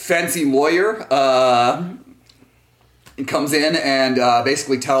fancy lawyer comes in and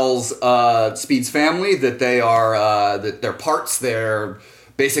basically tells Speed's family that they are, that their parts, they're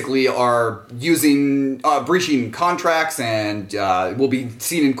basically are breaching contracts and will be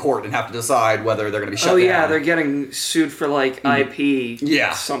seen in court and have to decide whether they're going to be shut down. Oh yeah, they're getting sued for IP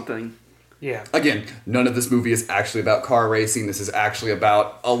something. Yeah. Again, none of this movie is actually about car racing. This is actually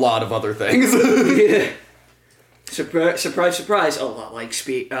about a lot of other things. Yeah. Surprise, surprise, surprise. A lot like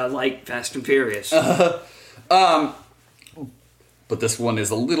like Fast and Furious. But this one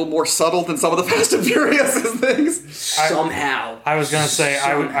is a little more subtle than some of the Fast and Furious things. Somehow. I was going to say,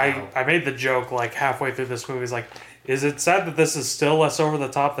 I made the joke like halfway through this movie. It's like, is it sad that this is still less over the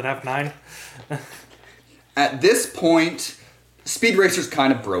top than F9? At this point, Speed Racer's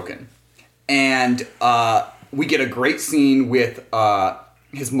kind of broken. And we get a great scene with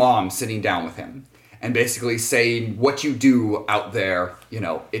his mom sitting down with him. And basically saying, what you do out there,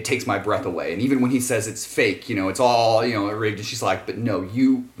 it takes my breath away. And even when he says it's fake, it's all, rigged. And she's like, but no,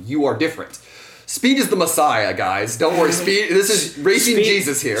 you are different. Speed is the Messiah, guys. Don't worry, Speed. This is Racing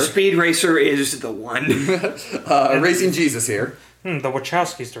Jesus here. Speed Racer is the one. Racing Jesus here. The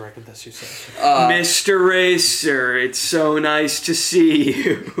Wachowskis directed this, you say. Mr. Racer, it's so nice to see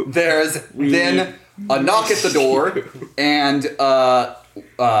you. There's then a knock at the door, and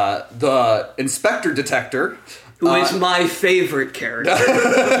the inspector detector who is my favorite character.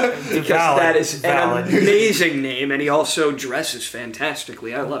 Because that is an amazing name, and he also dresses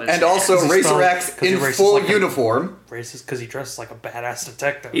fantastically. I love it. And also Racer X in full uniform. Racist because he dresses like a badass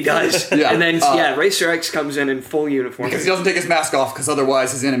detective. He does. Yeah. And then, Racer X comes in full uniform. Because he doesn't take his mask off, because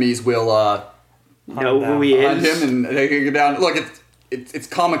otherwise his enemies will know who he hunt is. him and they can go down. Look, it's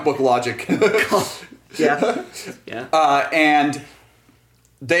comic book logic. Yeah. And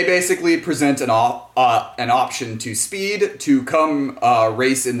they basically present an option to Speed to come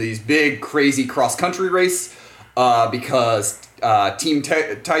race in these big, crazy cross-country race because Team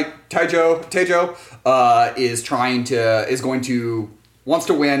Tejo wants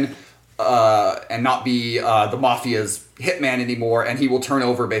to win and not be the Mafia's hitman anymore, and he will turn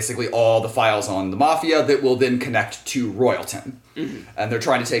over basically all the files on the Mafia that will then connect to Royalton. Mm-hmm. And they're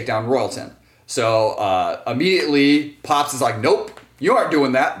trying to take down Royalton. So immediately, Pops is like, nope. You aren't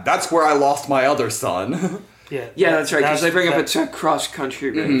doing that. That's where I lost my other son. Yeah, that's right, because they bring up it's a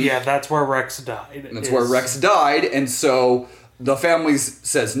cross-country race. Mm-hmm. Yeah, that's where Rex died. Where Rex died, and so the family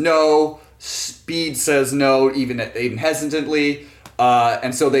says no, Speed says no, even hesitantly,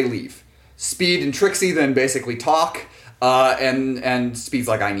 and so they leave. Speed and Trixie then basically talk, and Speed's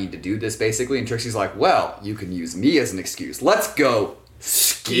like, I need to do this, basically, and Trixie's like, well, you can use me as an excuse. Let's go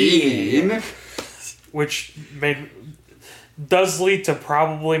skiing. Which does lead to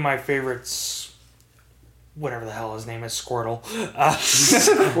probably my favorite, whatever the hell his name is, Squirtle.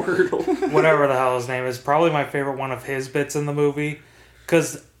 Squirtle. Whatever the hell his name is. Probably my favorite one of his bits in the movie.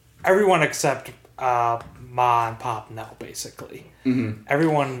 Because everyone except Ma and Pop know, basically. Mm-hmm.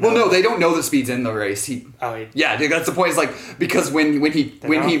 Everyone knows. Well, no, they don't know that Speed's in the race. Yeah, that's the point. Is like, because when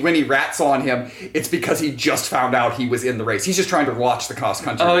he rats on him, it's because he just found out he was in the race. He's just trying to watch the cross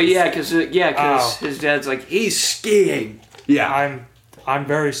country race. Yeah, because his dad's like, he's skiing. Yeah, I'm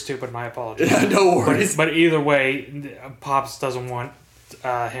very stupid. My apologies. Yeah, no worries. But either way, Pops doesn't want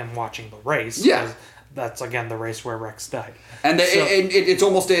him watching the race. Yeah. That's, again, the race where Rex died. And it's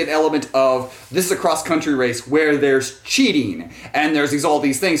almost an element of, this is a cross-country race where there's cheating, and there's all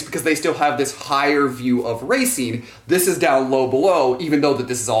these things, because they still have this higher view of racing. This is down low below, even though that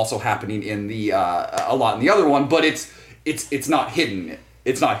this is also happening in the a lot in the other one, but it's not hidden.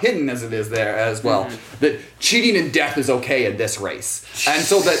 It's not hidden as it is there as well. Mm-hmm. That cheating and death is okay in this race. And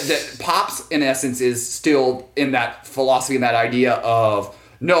so that Pops, in essence, is still in that philosophy and that idea of,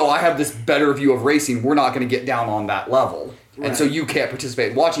 no, I have this better view of racing. We're not going to get down on that level. Right. And so you can't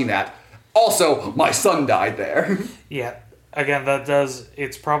participate in watching that. Also, my son died there. Yeah. Again,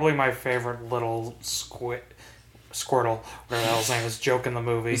 it's probably my favorite little Squirtle, whatever the hell his name is, joke in the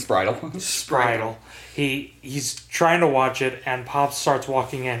movie. Spritle. He's trying to watch it, and Pop starts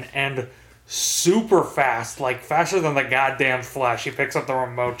walking in, and super fast, like faster than the goddamn Flash. He picks up the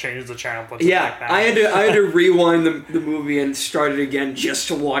remote, changes the channel, puts it back down. I had to rewind the movie and start it again just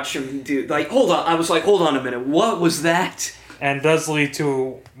to watch him do. Like, hold on. I was like, hold on a minute. What was that? And does lead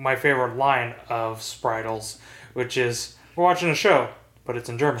to my favorite line of Spritle's, which is, we're watching a show, but it's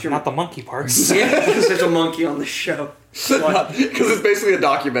in German, not the monkey parts. Yeah, because there's a monkey on the show. Because it's basically a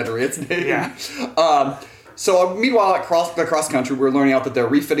documentary. It's yeah. So meanwhile, at the cross country, we're learning out that they're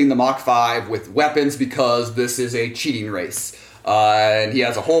refitting the Mach 5 with weapons because this is a cheating race. And he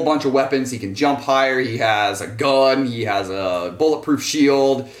has a whole bunch of weapons. He can jump higher. He has a gun. He has a bulletproof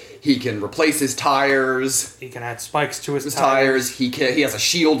shield. He can replace his tires. He can add spikes to his tires. He has a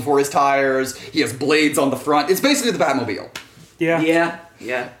shield for his tires. He has blades on the front. It's basically the Batmobile. Yeah.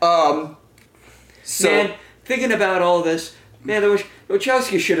 So, man, thinking about all this, man, the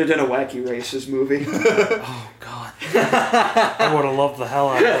Wachowski should have done a Wacky Races movie. Oh, God. I would have loved the hell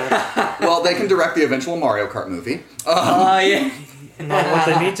out of that. Well, they can direct the eventual Mario Kart movie. Yeah. No, what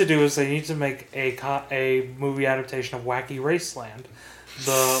they need to do is they need to make a movie adaptation of Wacky Raceland.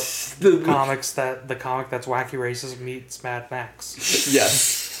 The comic that's Wacky Races meets Mad Max.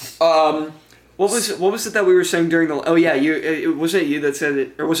 Yes. What was it that we were saying during the? Oh yeah, was it you that said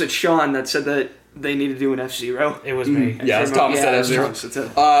it, or was it Sean that said that they need to do an F-Zero? It was me. Yeah, Thomas said F-Zero.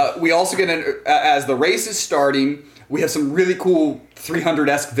 We also get as the race is starting, we have some really cool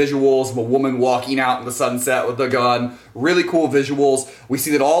 300-esque visuals of a woman walking out in the sunset with a gun. Really cool visuals. We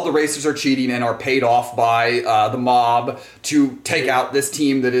see that all the racers are cheating and are paid off by the mob to take out this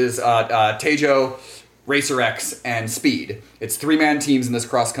team that is Tejo, Racer X, and Speed. It's 3-man teams in this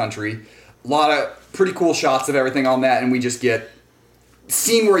cross country. A lot of pretty cool shots of everything on that, and we just get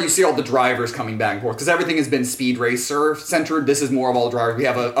scene where you see all the drivers coming back and forth, because everything has been speed racer centered. This is more of all drivers. We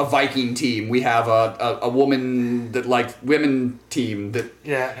have a Viking team. We have a woman that women team that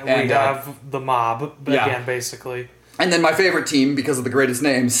we have the mob again, basically. And then my favorite team, because of the greatest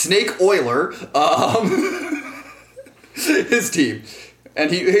name, Snake Oiler. his team. And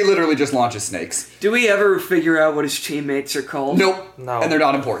he literally just launches snakes. Do we ever figure out what his teammates are called? Nope. No. And they're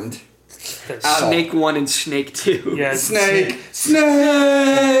not important. There's At all. Snake 1 and Snake 2. Yeah, Snake!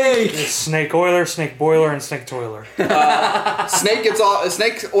 There's Snake Oiler, Snake Boiler, and Snake Toiler. Snake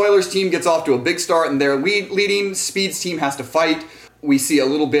Oilers team gets off to a big start, and they're leading. Speed's team has to fight. We see a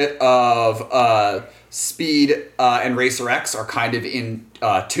little bit of Speed and Racer X are kind of in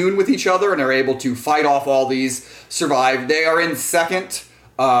tune with each other, and are able to fight off all these, survive. They are in second.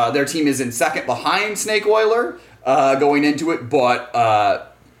 Their team is in second behind Snake Oiler going into it, but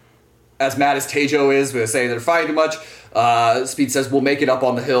as mad as Tejo is, with saying they're fighting too much, Speed says, we'll make it up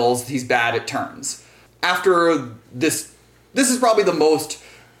on the hills. He's bad at turns. After this is probably the most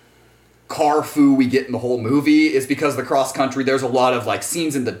car foo we get in the whole movie, is because the cross country, there's a lot of like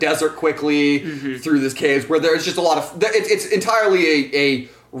scenes in the desert quickly through this caves where there's just a lot of, it's entirely a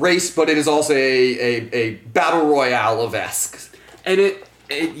race, but it is also a battle royale of esque. And it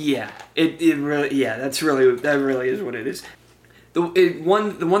really, that really is what it is. The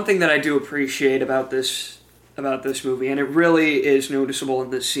one thing that I do appreciate about this movie, and it really is noticeable in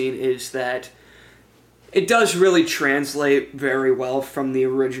this scene, is that it does really translate very well from the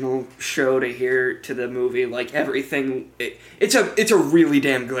original show to here to the movie. Like everything, it's a really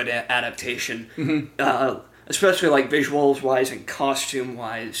damn good adaptation, especially like visuals wise and costume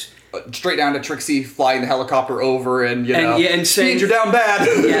wise. Straight down to Trixie flying the helicopter over, and and saying, Speed, you're down bad.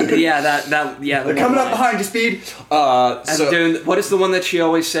 They're coming up behind you, Speed. What is the one that she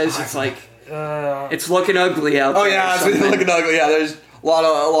always says? It's like it's looking ugly out there. Oh yeah, it's looking ugly. Yeah, there's a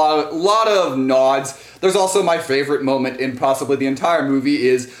lot of nods. There's also my favorite moment in possibly the entire movie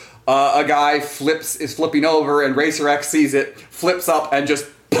is a guy is flipping over, and Racer X sees it, flips up, and just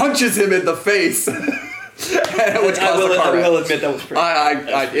punches him in the face. I will admit that was pretty.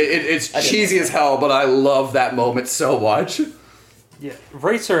 It's cheesy as hell, but I love that moment so much. Yeah,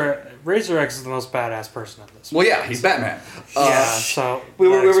 Racer X is the most badass person in this. Well, yeah, he's Batman. So we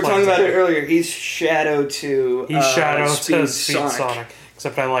were talking about it earlier. He's Shadow to Speed Sonic.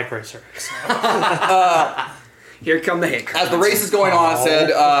 Except I like Racer X. Here come the hiccups. As the race is going on, I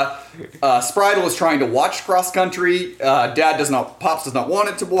said Spritle is trying to watch cross country. Pops does not want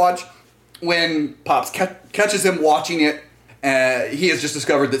it to watch. When Pops catches him watching it, he has just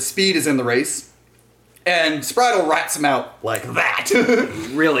discovered that Speed is in the race, and Spritle rats him out like that,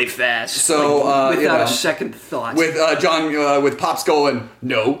 really fast. So without a second thought. With Pops going,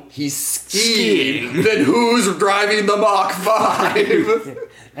 no, he's skiing. Then who's driving the Mach 5?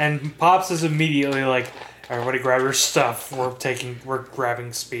 And Pops is immediately like, everybody grab your stuff. We're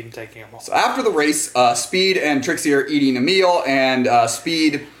grabbing Speed and taking him home. So after the race, Speed and Trixie are eating a meal, and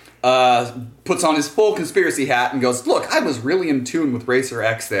Speed puts on his full conspiracy hat and goes, look, I was really in tune with Racer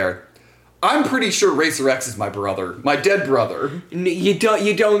X there. I'm pretty sure Racer X is my brother, my dead brother. You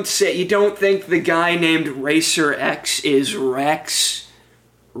don't think the guy named Racer X is Rex?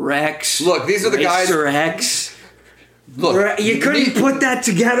 Look, these are the guys. Racer X. Look, you couldn't put that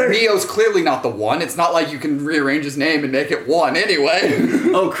together. Neo's clearly not the one. It's not like you can rearrange his name and make it one anyway.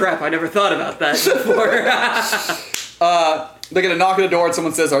 Oh crap! I never thought about that before. They get a knock on the door and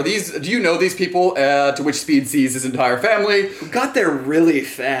someone says, do you know these people? To which Speed sees his entire family. We got there really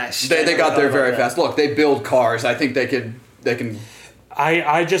fast. They got there very fast. Look, they build cars. I think they can.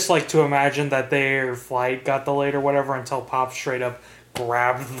 I just like to imagine that their flight got delayed or whatever until Pop straight up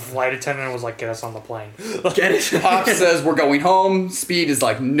grabbed the flight attendant and was like, get us on the plane. Get it? Pop says, we're going home. Speed is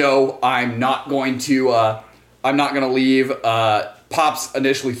like, no, I'm not going to leave. Pops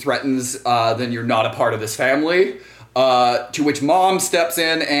initially threatens, then you're not a part of this family. To which Mom steps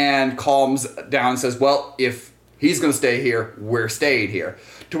in and calms down and says, well, if he's going to stay here, we're staying here.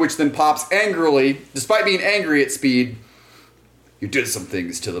 To which then Pops angrily, despite being angry at Speed, you did some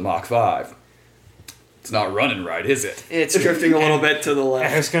things to the Mach 5. It's not running right, is it? It's drifting a little bit to the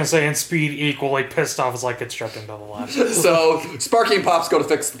left. I was going to say, and Speed equally pissed off is like, it's drifting to the left. So Sparky and Pops go to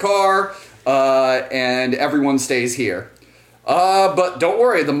fix the car, and everyone stays here. But don't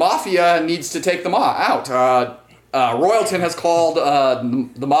worry, the Mafia needs to take them out. Royalton has called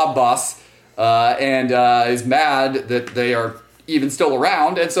the mob boss and is mad that they are even still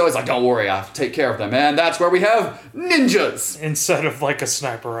around, and so he's like, don't worry, I'll take care of them. And that's where we have ninjas! Instead of like a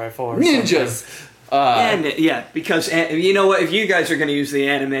sniper rifle or ninjas! Because you know what? If you guys are going to use the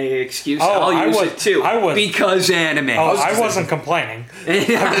anime excuse, I'll use it too. Because anime. I wasn't complaining.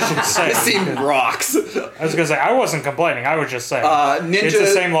 This scene rocks. I was going to say, I wasn't complaining. I was just saying. Ninja... It's the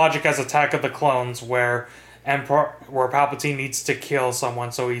same logic as Attack of the Clones, where where Palpatine needs to kill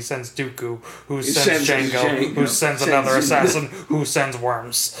someone, so he sends Dooku, who sends Jango, who sends another assassin, who sends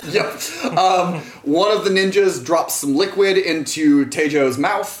worms. Yep. One of the ninjas drops some liquid into Tejo's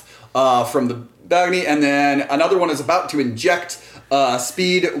mouth from the balcony, and then another one is about to inject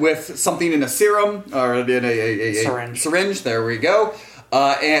Speed with something in a serum, or in a syringe. There we go.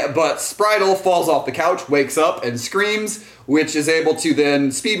 But Spritle falls off the couch, wakes up, and screams, which is able to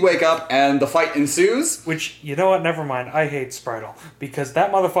then Speed wake up, and the fight ensues. Which, you know what, never mind, I hate Spritle, because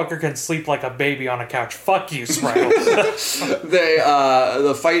that motherfucker can sleep like a baby on a couch. Fuck you, Spritle.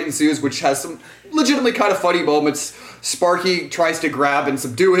 The fight ensues, which has some legitimately kind of funny moments. Sparky tries to grab and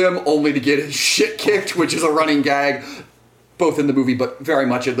subdue him, only to get his shit kicked, which is a running gag. Both in the movie, but very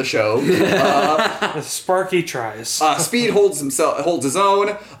much in the show. Sparky tries. Speed holds his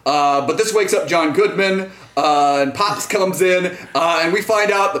own, but this wakes up John Goodman, and Pops comes in, and we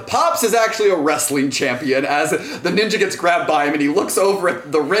find out that Pops is actually a wrestling champion, as the ninja gets grabbed by him, and he looks over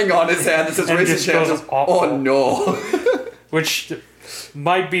at the ring on his hand that says racing champion. Oh no. Which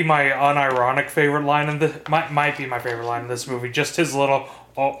might be my unironic favorite line might be my favorite line in this movie. Just his little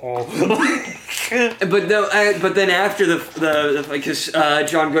But then after the because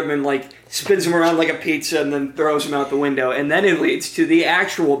John Goodman spins him around like a pizza and then throws him out the window, and then it leads to the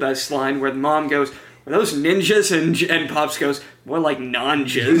actual best line where the mom goes, "Were those ninjas?" and Pops goes, "More like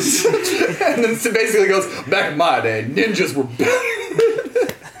non-jizz." And then it basically goes, "Back in my day, ninjas were better."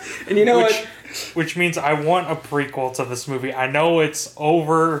 And you know what? Which means I want a prequel to this movie. I know it's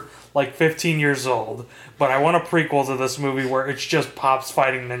over 15 years old, but I want a prequel to this movie where it's just Pops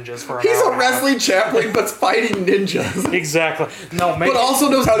fighting ninjas for an hour. He's a wrestling champion, but fighting ninjas. Exactly. But also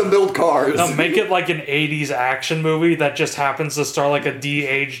knows how to build cars. No, make it like an 80s action movie that just happens to star a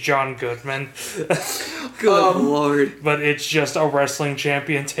de-aged John Goodman. Good lord. But it's just a wrestling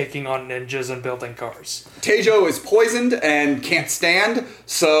champion taking on ninjas and building cars. Tejo is poisoned and can't stand,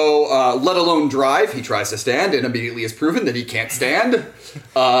 so let alone drive. He tries to stand and immediately is proven that he can't stand.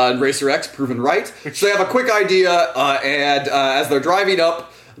 Racer X proven right. So they have a quick idea, and as they're driving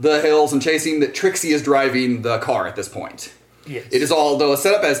up the hills and chasing, that Trixie is driving the car at this point. Yes. It is all, though,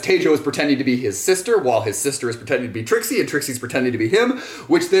 set up as Tejo is pretending to be his sister, while his sister is pretending to be Trixie, and Trixie's pretending to be him,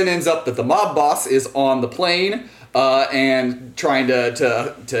 which then ends up that the mob boss is on the plane and trying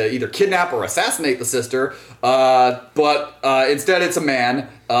to either kidnap or assassinate the sister, but instead it's a man,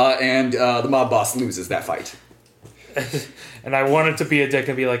 and the mob boss loses that fight. And I wanted to be a dick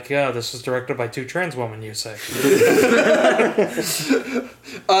and be like, yeah, this was directed by two trans women, you say.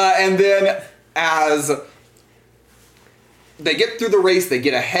 And then as they get through the race, they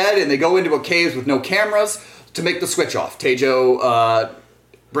get ahead, and they go into a cave with no cameras to make the switch off. Tejo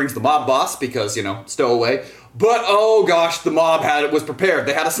brings the mob boss because, stowaway. But, oh gosh, the mob was prepared.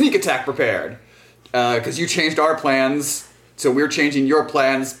 They had a sneak attack prepared. Because you changed our plans, so we're changing your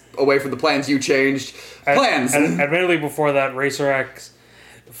plans away from the plans you changed. Plans! And admittedly, before that, Racer X...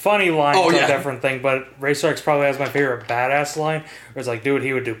 Funny line, a different thing, but Racer X probably has my favorite badass line, where it's like, dude,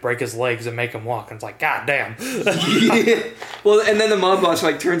 he would break his legs and make him walk, and it's like, god damn. Yeah. Well, and then the mob boss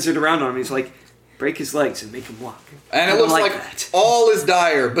turns it around on him, he's like, break his legs and make him walk. And it looks like all is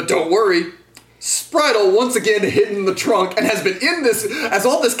dire, but don't worry. Spritle once again hidden in the trunk and has been in this as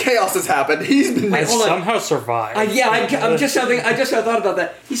all this chaos has happened. He's been somehow survived. I just thought about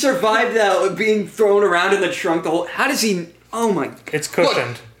that. He survived being thrown around in the trunk. How does he? Oh my! It's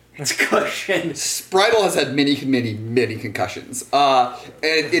cushioned. It's cushioned. Spritle has had many concussions. And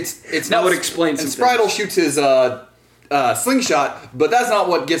it's not what explains. And Spritle shoots his slingshot, but that's not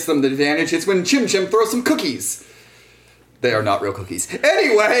what gets them the advantage. It's when Chim Chim throws some cookies. They are not real cookies.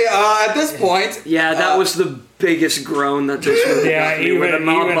 Anyway, at this point... Yeah, that was the biggest groan that this movie got me, where the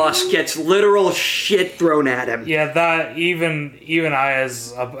mob boss gets literal shit thrown at him. Yeah, that... Even I,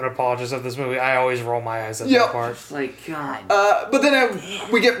 as an apologist of this movie, I always roll my eyes at that part. God. But then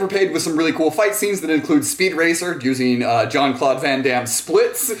we get repaid with some really cool fight scenes that include Speed Racer using Jean-Claude Van Damme's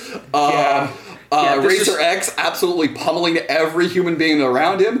splits. Racer X absolutely pummeling every human being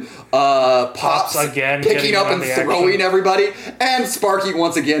around him. Pops again picking up and throwing everybody. And Sparky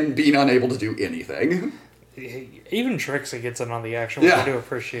once again being unable to do anything. Even Trixie gets in on the action, which I do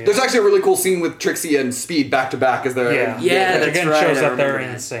appreciate. There's actually a really cool scene with Trixie and Speed back to back as they're... That again shows that they're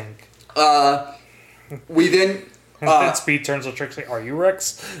in sync. We then... then Speed turns to Trixie, are you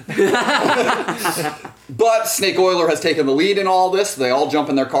Rex? But Snake Oiler has taken the lead in all this. They all jump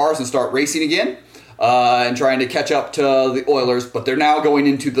in their cars and start racing again. And trying to catch up to the Oilers. But they're now going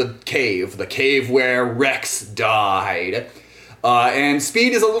into the cave where Rex died. And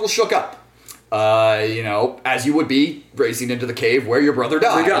Speed is a little shook up. As you would be racing into the cave where your brother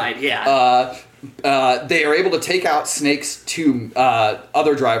died. they are able to take out Snake's two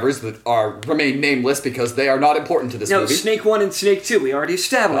other drivers that remain nameless because they are not important to this movie. Snake 1 and Snake 2, we already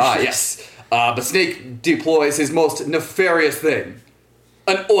established this. Yes. But Snake deploys his most nefarious thing.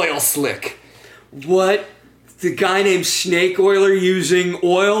 An oil slick. What? The guy named Snake Oiler using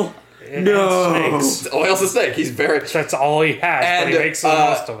oil? No. Oil's a snake. He's very... That's all he has, but he makes the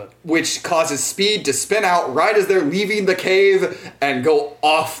most of it. Which causes Speed to spin out right as they're leaving the cave and go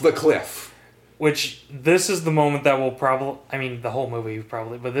off the cliff. Which, this is the moment that will probably... I mean, the whole movie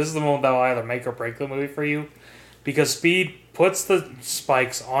probably, but this is the moment that will either make or break the movie for you. Because Speed puts the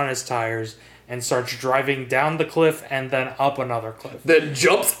spikes on his tires and starts driving down the cliff and then up another cliff. Then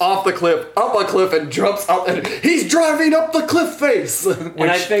jumps off the cliff, up a cliff, and jumps up, and he's driving up the cliff face! And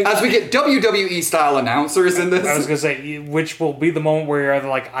I think... As we get WWE-style announcers in this. I was going to say, which will be the moment where you're either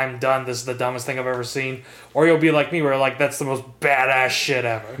like, I'm done, this is the dumbest thing I've ever seen, or you'll be like me, where you're like, that's the most badass shit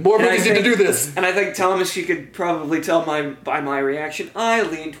ever. More movies need to do this. And I think, Thomas, you could probably tell by my reaction, I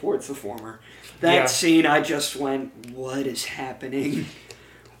lean towards the former. That scene, I just went, what is happening?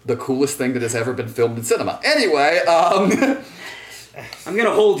 The coolest thing that has ever been filmed in cinema. Anyway, I'm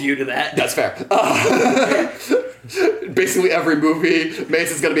gonna hold you to that. That's fair. Basically every movie,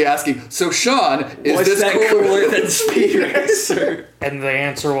 Mason's gonna be asking, so Sean, is What's this that cooler than Speed Racer? And the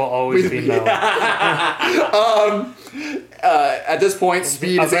answer will always be no. At this point,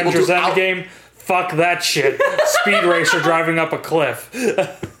 Speed is able to... Avengers Endgame, fuck that shit. Speed Racer driving up a cliff.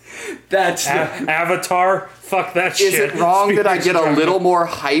 That's Avatar, fuck that shit. Is it wrong Speed that I Racer get a little more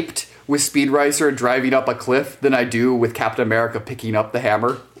hyped with Speed Racer driving up a cliff than I do with Captain America picking up the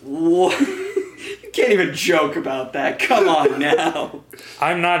hammer? What? You can't even joke about that. Come on now.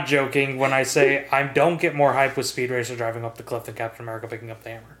 I'm not joking when I say I don't get more hype with Speed Racer driving up the cliff than Captain America picking up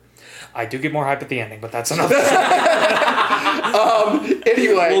the hammer. I do get more hype at the ending, but that's another thing.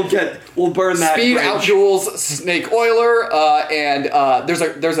 Anyway, we'll burn that Speed bridge. outduels Snake Oiler, and there's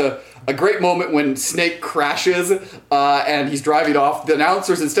a great moment when Snake crashes and he's driving off. The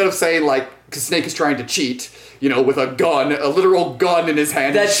announcers, instead of saying because Snake is trying to cheat, with a gun, a literal gun in his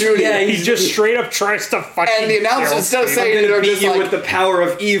hand, That's shooting. Yeah, he just straight up tries to fucking. And the announcers, instead of saying it, are just you with the power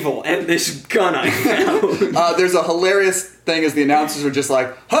of evil and this gun I found. There's a hilarious thing as the announcers are just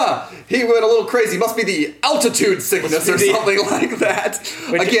like, he went a little crazy. Must be the altitude sickness or something like that.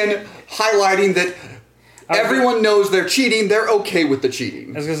 Again, highlighting that everyone knows they're cheating. They're okay with the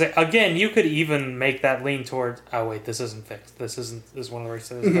cheating. I was gonna say again, you could even make that lean towards. Oh wait, this isn't fixed. This is one of the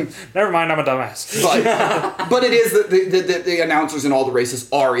races. Never mind, I'm a dumbass. But it is that the announcers in all the races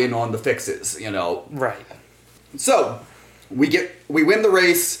are in on the fixes. Right. So we win the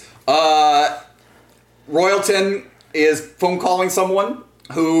race. Royalton is phone calling someone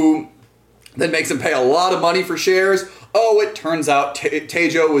who then makes him pay a lot of money for shares. Oh, it turns out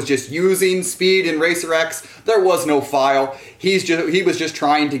Tejo was just using Speed in Racer X. There was no file. He was just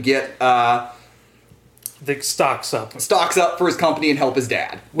trying to get the stocks up for his company and help his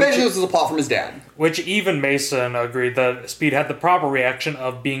dad. Basically, this was a plot from his dad. Which even Mason agreed that Speed had the proper reaction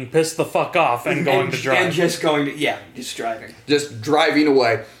of being pissed the fuck off and going to drive. And just going to, just driving. Just driving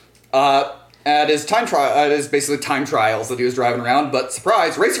away. At his basically time trials that he was driving around, but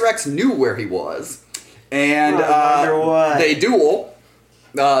surprise, Racer X knew where he was. And they duel.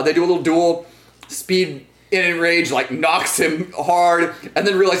 They do a little duel. Speed, in enrage, knocks him hard, and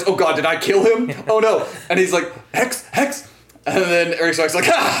then realizes, oh god, did I kill him? Oh no. And he's like, Hex. And then Racer X's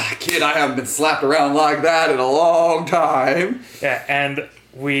like, kid, I haven't been slapped around like that in a long time. Yeah, and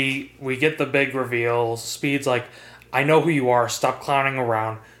we get the big reveal. Speed's like, I know who you are. Stop clowning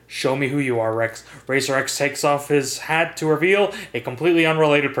around. Show me who you are, Rex. Racer X takes off his hat to reveal a completely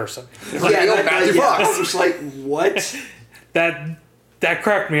unrelated person. Matthew Fox. I was like, what? That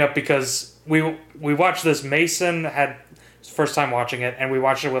cracked me up because we watched this. Mason had his first time watching it, and we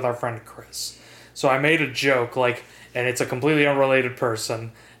watched it with our friend Chris. So I made a joke, and it's a completely unrelated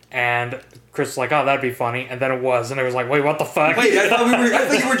person, and Chris was like, oh, that'd be funny, and then it was, and it was like, wait, what the fuck? Wait, I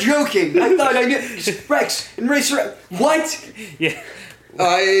thought you were joking. I thought I knew. Rex and Racer X. What? Yeah.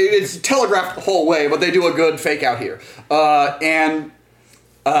 It's telegraphed the whole way, but they do a good fake out here. And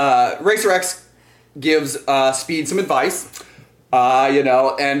Racer X gives Speed some advice,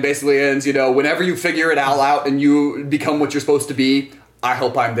 and basically ends, whenever you figure it all out and you become what you're supposed to be, I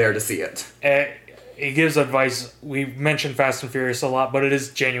hope I'm there to see it. He gives advice. We mentioned Fast and Furious a lot, but it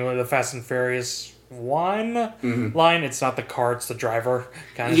is genuinely the Fast and Furious 1 line. It's not the car, it's the driver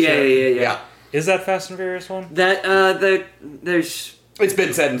kind of shit. Yeah. Is that Fast and Furious 1? There's... It's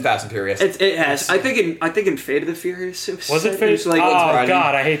been said in Fast and Furious. It has. I think in Fate of the Furious it Was it Fate? like, oh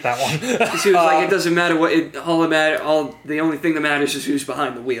God, I hate that one. She was like, it doesn't matter what the only thing that matters is who's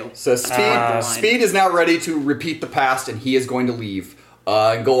behind the wheel. So Speed is now ready to repeat the past, and he is going to leave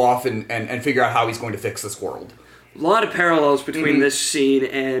and go off and figure out how he's going to fix this world. A lot of parallels between this scene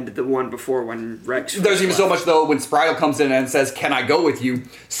and the one before when Rex... There's even so much, though, when Spritle comes in and says, "Can I go with you?"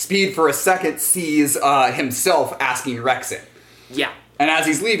 Speed, for a second, sees himself asking Rex in. Yeah. And as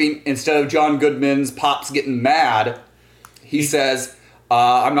he's leaving, instead of John Goodman's Pops getting mad, he says,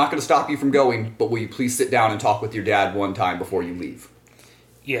 "I'm not going to stop you from going, but will you please sit down and talk with your dad one time before you leave?"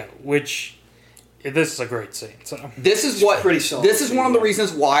 Yeah, which... This is a great scene. So. This is pretty solid. This is one of the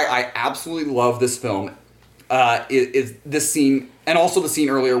reasons why I absolutely love this film. Is this scene, and also the scene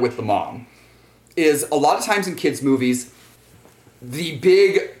earlier with the mom, is a lot of times in kids' movies, the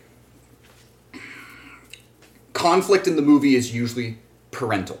big conflict in the movie is usually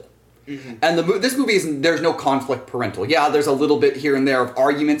parental. Mm-hmm. And this movie there's no conflict parental. Yeah, there's a little bit here and there of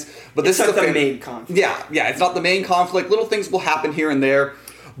arguments, but this is not the main conflict. Yeah, it's not the main conflict. Little things will happen here and there,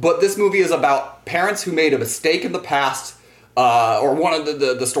 but this movie is about parents who made a mistake in the past. Or one of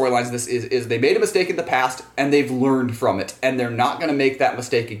the storylines of this is they made a mistake in the past and they've learned from it and they're not going to make that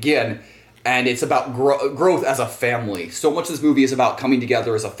mistake again. And it's about growth as a family. So much of this movie is about coming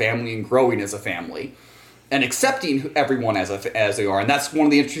together as a family and growing as a family and accepting everyone as they are. And that's one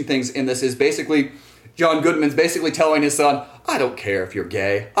of the interesting things in this is basically John Goodman's basically telling his son, "I don't care if you're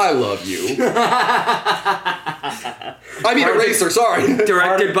gay. I love you." I mean, Eraser, sorry.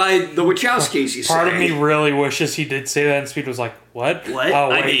 Directed by the Wachowskis, you say. Part of me really wishes he did say that, and Speed was like, "What? What? Oh,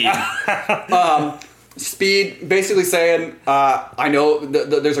 wait." Speed basically saying, I know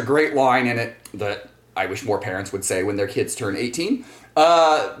there's a great line in it that I wish more parents would say when their kids turn 18.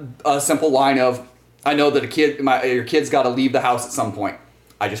 A simple line of, "I know that your kid's got to leave the house at some point.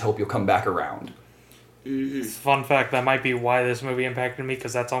 I just hope you'll come back around." Mm-hmm. Fun fact, that might be why this movie impacted me,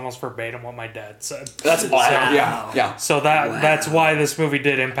 because that's almost verbatim what my dad said. That's awesome. Yeah. So that's why this movie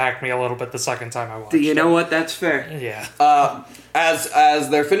did impact me a little bit the second time I watched it. Do you know what? That's fair. Yeah. As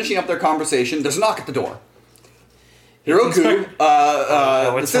they're finishing up their conversation, there's a knock at the door. Hiroku,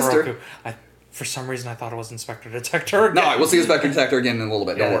 the sister. Hiroku. For some reason, I thought it was Inspector Detector again. No, we'll see Inspector Detector again in a little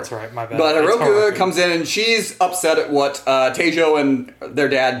bit. Yeah, don't worry. That's right. My bad. But Hiroku comes in and she's upset at what Teijo and their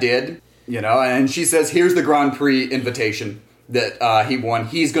dad did. And she says, "Here's the Grand Prix invitation that he won.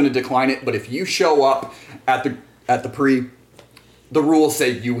 He's going to decline it, but if you show up at the Prix, the rules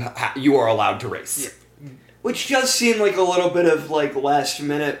say you are allowed to race." Yeah. Which does seem like a little bit of like last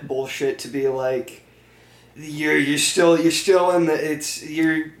minute bullshit to be like, you're still in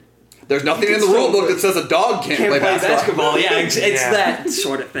the There's nothing in the rule book that says a dog can't play basketball. Yeah, it's that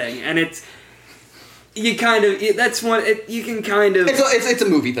sort of thing, and it's. You kind of that's one you can kind of it's a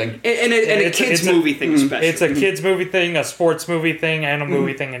movie thing and a kids movie thing especially. It's a kids movie thing, a sports movie thing, and a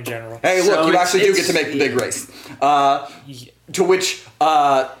movie thing in general. Hey, look, you actually do get to make the big race. To which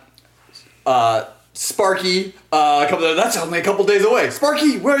Sparky that's only a couple days away.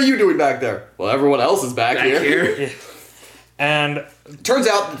 Sparky, what are you doing back there? Well, everyone else is back here. Yeah. And turns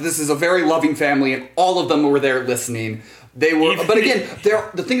out that this is a very loving family, and all of them were there listening. They were, but again,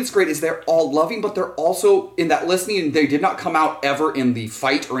 the thing that's great is they're all loving, but they're also in that listening, and they did not come out ever in the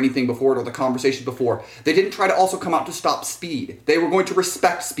fight or anything before it or the conversation before. They didn't try to also come out to stop Speed. They were going to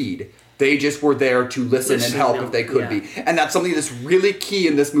respect Speed. They just were there to listen and help if they could be. And that's something that's really key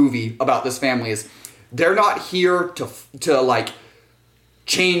in this movie about this family is they're not here to like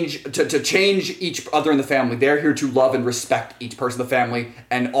change each other in the family. They're here to love and respect each person in the family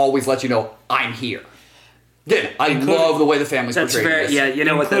and always let you know, I'm here. Yeah, I love the way the family's portrayed. That's fair. Yeah, you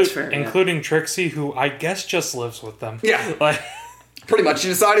know what? That's fair. Including Trixie, who I guess just lives with them. Yeah, pretty much. She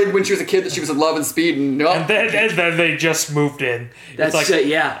decided when she was a kid that she was in love and Speed, and then they just moved in. That's it's like,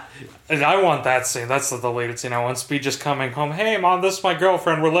 yeah. And I want that scene. That's the deleted scene. I want Speed just coming home. "Hey, Mom, this is my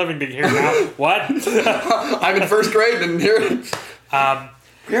girlfriend. We're living together now." What? I'm in first grade, and here.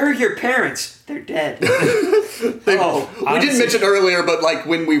 Where are your parents? They're dead. We didn't mention earlier, but like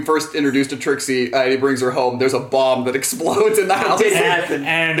when we first introduced to Trixie, he brings her home. There's a bomb that explodes in the house. That did happen.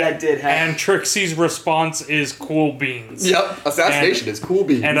 That did happen. And Trixie's response is "cool beans." Yep, assassination is cool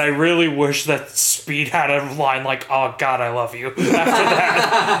beans. And I really wish that Speed had a line like, "Oh God, I love you." After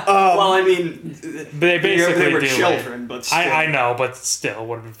that, well, I mean, they basically they were do children, but still. I know, but still,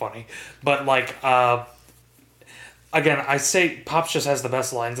 would have been funny. But like. Again, I say Pops just has the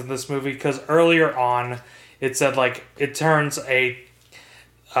best lines in this movie because earlier on it said like it turns a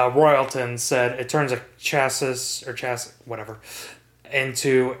Royalton said it turns a chassis whatever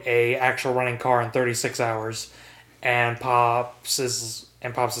into a actual running car in 36 hours, and Pops is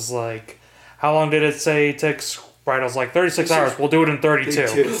like, how long did it say it takes? Bridal's like 36 hours. We'll do it in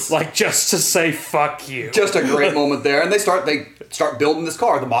 32. Like, just to say fuck you. Just a great moment there, and they start building this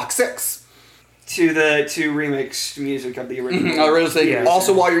car, the Mach 6. To remix music of the original.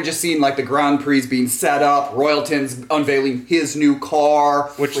 Also, while you're just seeing like the Grand Prix being set up, Royalton's unveiling his new car,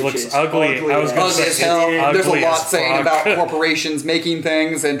 which looks ugly. I was ugly as hell. There's a lot saying about corporations making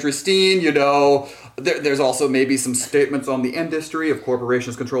things interesting. There's also maybe some statements on the industry of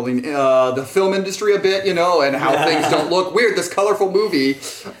corporations controlling the film industry a bit, and how things don't look weird. This colorful movie.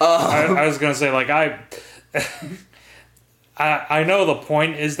 I was gonna say, like, I know the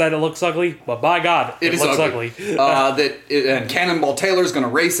point is that it looks ugly, but by God, it looks ugly. And Cannonball Taylor's going to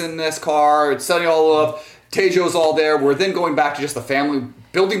race in this car. It's setting all up. Tejo's all there. We're then going back to just the family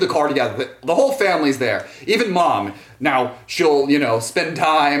building the car together. The whole family's there. Even Mom. Now, she'll, spend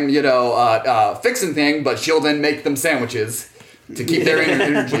time, fixing things, but she'll then make them sandwiches to keep their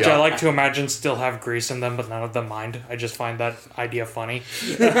energy Which up. I like to imagine still have grease in them, but none of them mind. I just find that idea funny.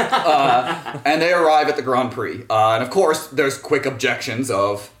 And they arrive at the Grand Prix. And of course, there's quick objections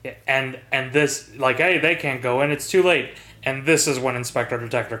of... And this, like, hey, they can't go in, it's too late. And this is when Inspector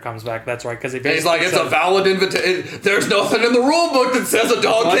Detector comes back. That's right, because he's like, it's a valid invitation. There's nothing in the rule book that says a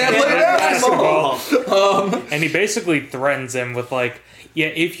dog can't play basketball. And he basically threatens him with, like, yeah,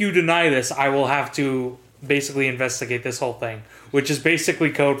 if you deny this, I will have to basically investigate this whole thing. Which is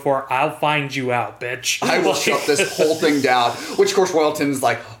basically code for, I'll find you out, bitch. I will shut this whole thing down. Which, of course, Royalton's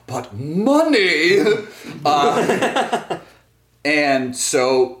like, but money! And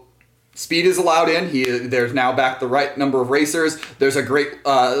so, Speed is allowed in. There's now back the right number of racers. There's a great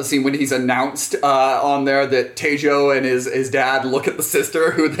scene when he's announced on there that Tejo and his dad look at the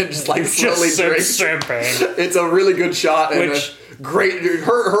sister, who then just like slowly drinks champagne. It's a really good shot. And great...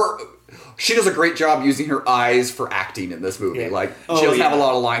 She does a great job using her eyes for acting in this movie. Yeah. Like, she doesn't have a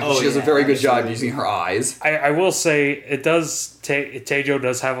lot of lines, but she does a very good job using her eyes. I will say, it does... Tejo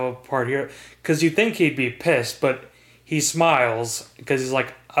does have a part here, because you think he'd be pissed, but he smiles, because he's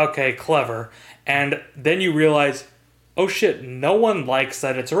like, okay, clever. And then you realize, oh shit, no one likes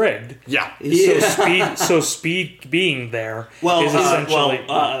that it's rigged. Yeah. So Speed being there is essentially...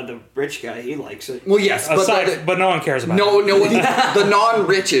 the rich guy, he likes it. Well, yes, but no one cares about it. No, the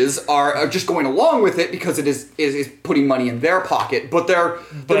non-riches are just going along with it because it is putting money in their pocket, but they're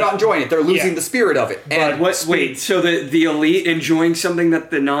not enjoying it. They're losing the spirit of it. And wait, so the elite enjoying something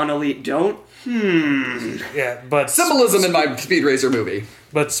that the non-elite don't? Yeah, but... Symbolism in my Speed Racer movie.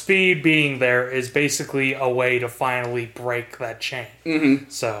 But Speed being there is basically a way to finally break that chain. Mm-hmm.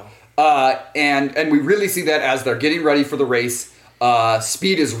 So... And we really see that as they're getting ready for the race.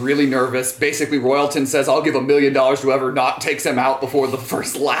 Speed is really nervous. Basically, Royalton says, I'll give $1 million to whoever not takes him out before the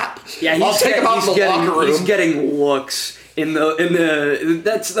first lap. Yeah, I'll take him out in the locker room. He's getting looks in the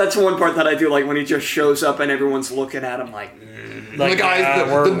that's one part that I do like when he just shows up and everyone's looking at him like the guy,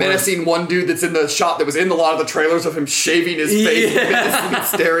 the menacing one dude that's in the shot that was in a lot of the trailers of him shaving his face and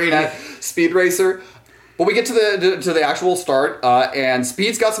staring at Speed Racer. But we get to the actual start, and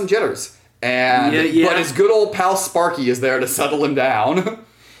Speed's got some jitters. But his good old pal Sparky is there to settle him down.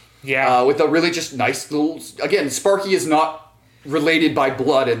 Yeah. With a really just nice little... Again, Sparky is not related by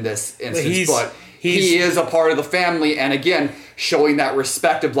blood in this instance, but he is a part of the family, and again, showing that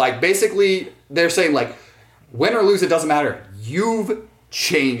respect of, like, basically, they're saying, like, win or lose, it doesn't matter. You've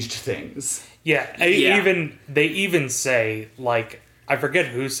changed things. Yeah. They even say, like, I forget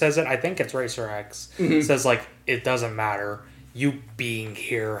who says it. I think it's Racer X. Mm-hmm. Says, like, it doesn't matter. You being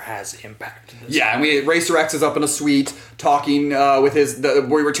here has impacted this. Yeah, and Racer X is up in a suite talking with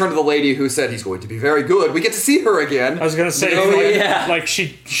we return to the lady who said he's going to be very good. We get to see her again. I was going to say, like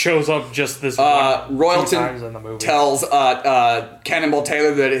she shows up just this Royalton two times in the movie. Tells Cannonball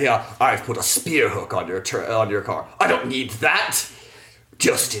Taylor that I've put a spear hook on your car. I don't need that,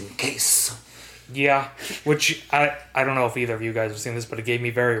 just in case. Yeah, which I don't know if either of you guys have seen this, but it gave me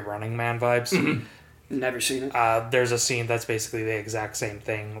very Running Man vibes. Mm-hmm. Never seen it. There's a scene that's basically the exact same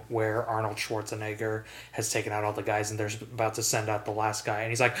thing where Arnold Schwarzenegger has taken out all the guys and they're about to send out the last guy. And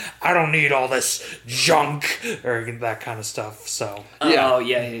he's like, I don't need all this junk or that kind of stuff. So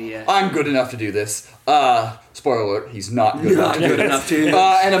yeah. I'm good enough to do this. Spoiler alert, he's not good enough to do this.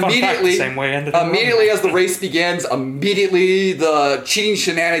 And immediately, same way as the race begins, immediately the cheating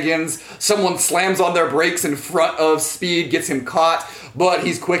shenanigans, someone slams on their brakes in front of Speed, gets him caught, but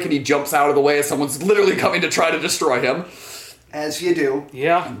he's quick and he jumps out of the way as someone's literally coming to try to destroy him. As you do.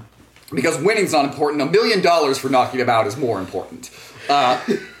 Yeah. Because winning's not important. $1 million for knocking him out is more important.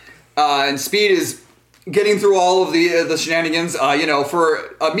 And Speed is getting through all of the shenanigans.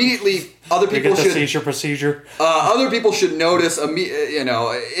 For immediately other We people get the should seizure procedure. other people should notice.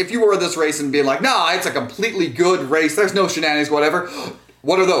 If you were at this race and being like, "Nah, it's a completely good race. There's no shenanigans, whatever."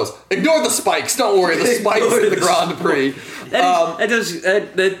 What are those? Ignore the spikes. Don't worry, the spikes in the Grand Prix. That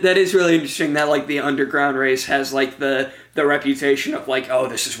is really interesting. That like the underground race has like the reputation of like, oh,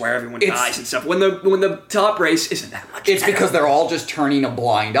 this is where everyone dies and stuff. When the top race isn't that much. It's because they're all just turning a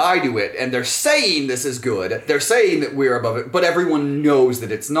blind eye to it, and they're saying this is good. They're saying that we're above it, but everyone knows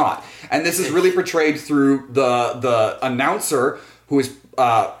that it's not. And this is really portrayed through the announcer, who is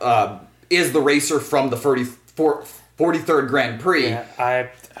the racer from the 43rd Grand Prix. Yeah, I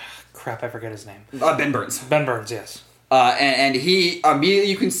forget his name. Ben Burns. Ben Burns, yes. And he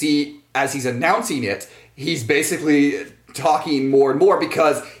immediately, you can see as he's announcing it, he's basically talking more and more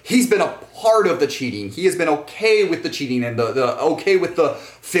because he's been a part of the cheating. He has been okay with the cheating and the okay with the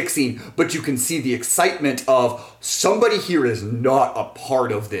fixing, but you can see the excitement of somebody here is not a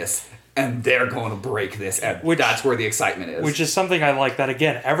part of this. And they're going to break this, and that's where the excitement is. Which is something I like, that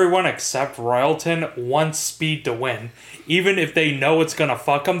again, everyone except Royalton wants Speed to win. Even if they know it's going to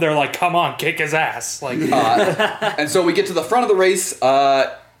fuck him, they're like, come on, kick his ass. Like, and so we get to the front of the race.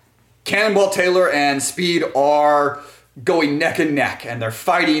 Cannonball Taylor and Speed are going neck and neck, and they're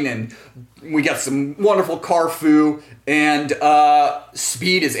fighting, and we got some wonderful car foo, and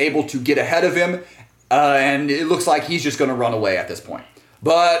Speed is able to get ahead of him, and it looks like he's just going to run away at this point.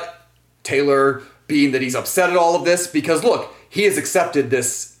 But Taylor, being that he's upset at all of this, because look, he has accepted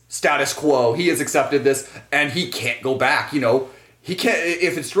this status quo, he has accepted this, and he can't go back, he can't,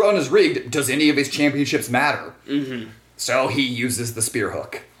 if it's run as rigged, does any of his championships matter? Mm-hmm. So he uses the spear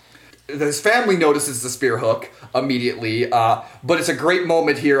hook. His family notices the spear hook immediately, but it's a great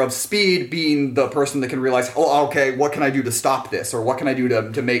moment here of Speed being the person that can realize, oh, okay, what can I do to stop this, or what can I do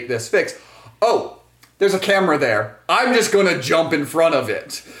to make this fix? Oh, there's a camera there. I'm just going to jump in front of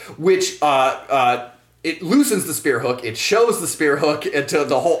it, which it loosens the spear hook. It shows the spear hook to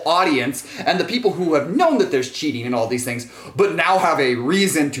the whole audience and the people who have known that there's cheating and all these things, but now have a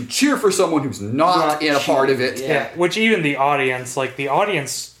reason to cheer for someone who's not in a part of it. Yeah, which even the audience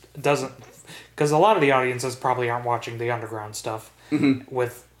doesn't, because a lot of the audiences probably aren't watching the underground stuff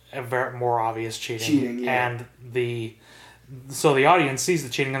with a very more obvious cheating. And so the audience sees the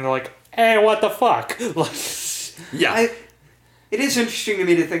cheating and they're like, hey, what the fuck? Yeah. It is interesting to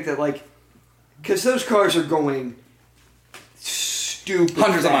me to think that, like, because those cars are going stupid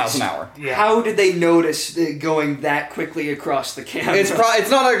hundreds of fast. miles an hour. Yeah. How did they notice going that quickly across the camera? It's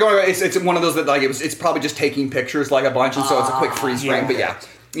not like going. It's one of those that like it's probably just taking pictures like a bunch, and so it's a quick freeze frame. But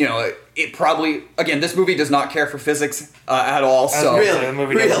yeah, it probably, again, this movie does not care for physics at all. So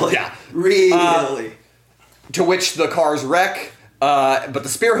really, yeah, really. To which the cars wreck. But the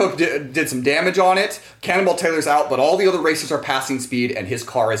spear hook did some damage on it. Cannonball Taylor's out, but all the other racers are passing Speed, and his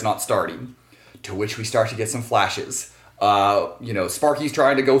car is not starting. To which we start to get some flashes. Sparky's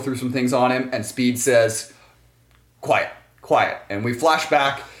trying to go through some things on him, and Speed says, quiet. And we flash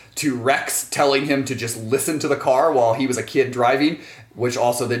back to Rex telling him to just listen to the car while he was a kid driving, which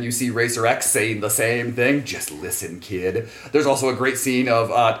also then you see Racer X saying the same thing, just listen, kid. There's also a great scene of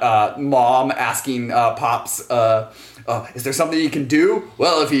Mom asking Pops, is there something he can do?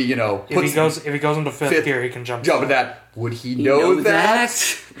 Well, if he goes into fifth gear, he can jump into that. Would he know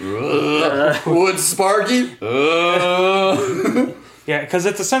that? Would Sparky? Yeah, because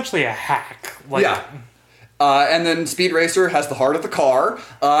it's essentially a hack. And then Speed Racer has the heart of the car,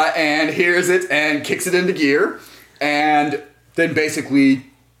 and hears it and kicks it into gear, and then basically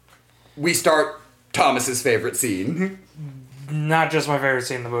we start Thomas's favorite scene. Not just my favorite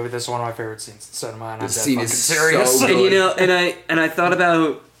scene in the movie. This is one of my favorite scenes in cinema, and the scene is serious. So good. And I thought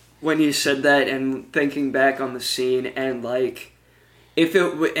about when you said that, and thinking back on the scene, and like, if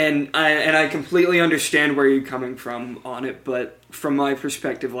it and I completely understand where you're coming from on it, but from my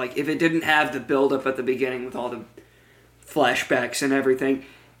perspective, like, if it didn't have the build up at the beginning with all the flashbacks and everything,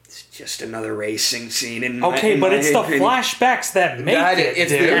 it's just another racing scene. But it's the flashbacks that make it.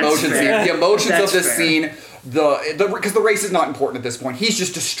 It's the emotions. The emotions of this scene. Because the race is not important at this point. He's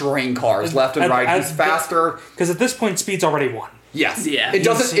just destroying cars left and right. He's faster. Because at this point, Speed's already won. Yes. Yeah. It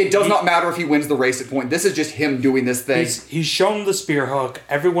does not matter if he wins the race at point. This is just him doing this thing. He's shown the spear hook.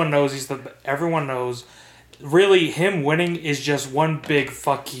 Everyone knows everyone knows. Really, him winning is just one big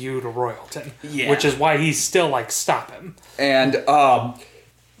fuck you to Royalton. Yeah. Which is why he's still like, stop him. And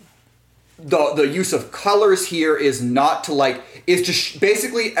the use of colors here is not to like. It's just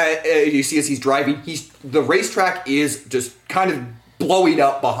basically you see as he's driving, the racetrack is just kind of blowing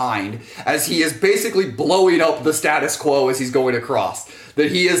up behind as he is basically blowing up the status quo as he's going across.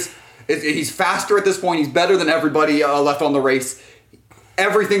 That he is He's faster at this point. He's better than everybody left on the race.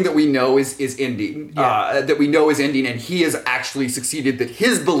 Everything that we know is ending. That we know is ending, and he has actually succeeded. That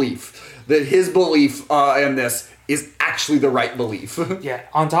his belief in this is actually the right belief. Yeah,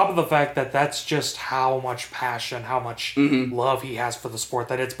 on top of the fact that that's just how much passion, how much love he has for the sport,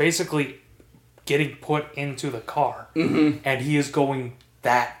 that it's basically getting put into the car, and he is going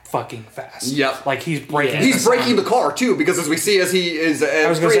that fucking fast. Yep. Like, he's breaking He's breaking the car, too, because as we see as he gets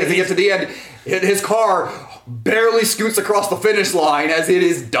to the end, his car barely scoots across the finish line as it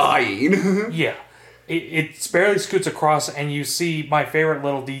is dying. Yeah. It barely scoots across, and you see my favorite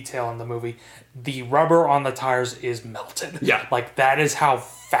little detail in the movie. The rubber on the tires is melted. Yeah. Like, that is how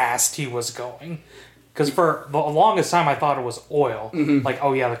fast he was going. Because for the longest time, I thought it was oil. Like,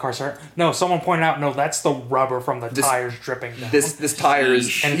 oh yeah, the car's hurt. No, someone pointed out, no, that's the rubber from the tires dripping down. This tire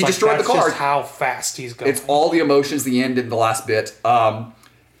is... And he destroyed the car. That's just how fast he's going. It's all the emotions, the end, and the last bit. And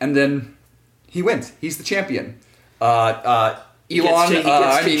then he wins. He's the champion. Royalton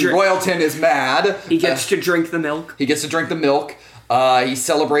is mad. He gets to drink the milk. He gets to drink the milk. He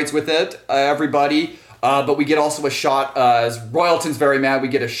celebrates with it, everybody. But we get also a shot, as Royalton's very mad, we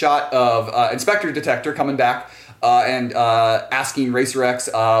get a shot of Inspector Detector coming back and asking Racer X,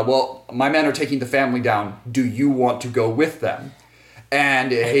 well, my men are taking the family down. Do you want to go with them?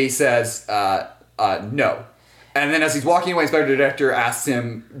 And he says, no. And then as he's walking away, Inspector Detector asks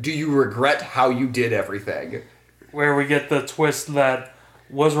him, do you regret how you did everything? Where we get the twist that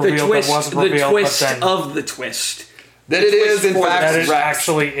was revealed but wasn't revealed. The twist but then of the twist. That it is, in fact, that it Rex.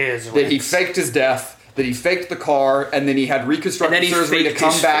 actually is Rex. That he faked his death, that he faked the car, and then he had reconstructive surgery to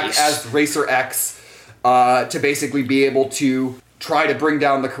come back as Racer X to basically be able to try to bring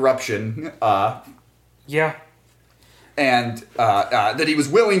down the corruption. Yeah. And that he was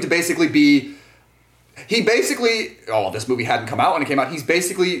willing to basically be... He basically... Oh, this movie hadn't come out when it came out. He's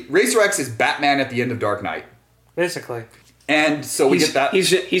basically... Racer X is Batman at the end of Dark Knight. Basically. And so we get that...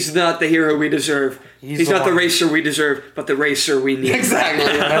 He's not the hero we deserve. He's not the racer we deserve, but the racer we need. Exactly.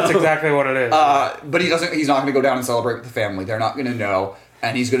 That's exactly what it is. But he's not going to go down and celebrate with the family. They're not going to know.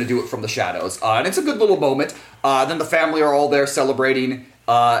 And he's going to do it from the shadows. And it's a good little moment. Then the family are all there celebrating.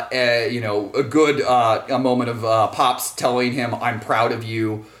 A moment of Pops telling him, I'm proud of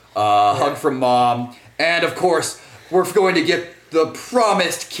you. Hug from Mom. And, of course, we're going to get the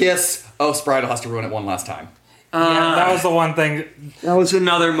promised kiss. Oh, Spritle has to ruin it one last time. Yeah, that was the one thing. That was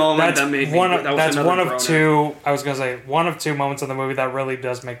another moment that made me... That's one of two... I was going to say, one of two moments in the movie that really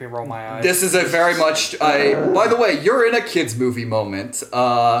does make me roll my eyes. This is a very much... by the way, you're in a kids' movie moment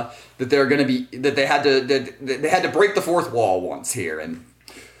that they're going to be... That they had to break the fourth wall once here. And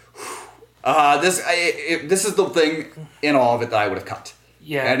this is the thing in all of it that I would have cut.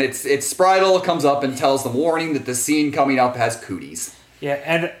 Yeah. And it's Spritle comes up and tells them, warning that the scene coming up has cooties. Yeah,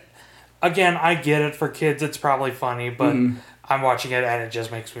 and... Again, I get it for kids. It's probably funny, but I'm watching it and it just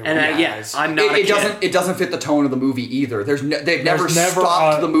makes me roll my eyes. I'm not. It doesn't fit the tone of the movie either. They've never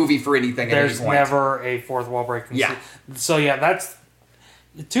stopped the movie for anything. There's never a fourth wall breaking. Yeah. So yeah, that's.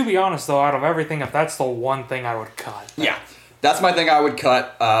 To be honest, though, out of everything, if that's the one thing I would cut. Yeah, that's my thing I would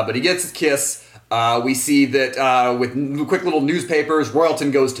cut. But he gets his kiss. We see that with quick little newspapers,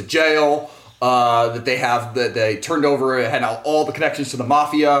 Royalton goes to jail. That they turned over and had all the connections to the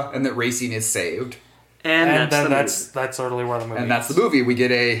mafia, and that racing is saved. And that's literally where the movie. And that's the movie. We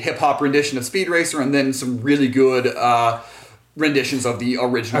get a hip hop rendition of Speed Racer, and then some really good renditions of the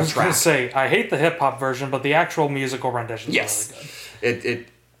original I was track. going to say I hate the hip hop version, but the actual musical rendition is really good.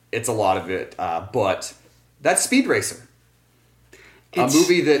 It's a lot of it, but that's Speed Racer, a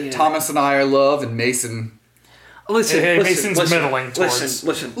movie that Thomas and I love, and Mason. Mason's middling towards.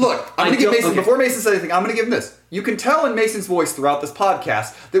 Listen. Look, I'm going to give Mason, before Mason says anything, I'm going to give him this. You can tell in Mason's voice throughout this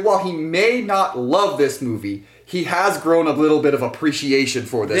podcast that while he may not love this movie, he has grown a little bit of appreciation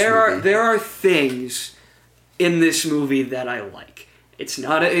for this movie. There are things in this movie that I like. It's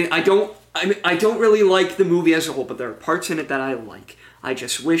not I don't really like the movie as a whole, but there are parts in it that I like. I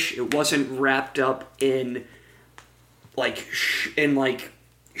just wish it wasn't wrapped up in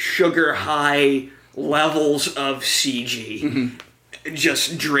sugar high levels of CG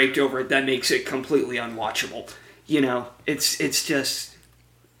just draped over it. That makes it completely unwatchable. It's just...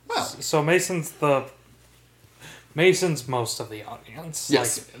 Well, so Mason's most of the audience.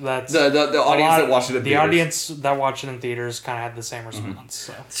 Yes. That's the audience that watched it in theaters. The audience that watched it in theaters kind of had the same response.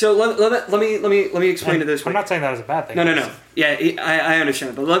 So let me explain it this way. I'm not saying that is a bad thing. No. Yeah, I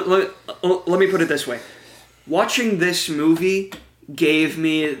understand. But let me put it this way. Watching this movie gave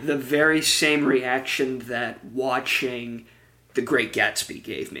me the very same reaction that watching The Great Gatsby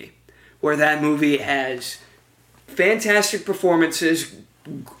gave me. Where that movie has fantastic performances,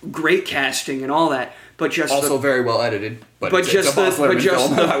 great casting and all that, but just Also very well edited. But it's just a Baz the- but Luhrmann just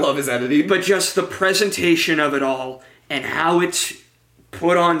film. the- I love his editing. but just the presentation of it all and how it's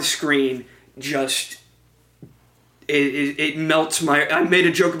put on screen just it melts my. I made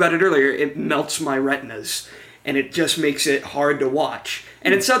a joke about it earlier. It melts my retinas, and it just makes it hard to watch.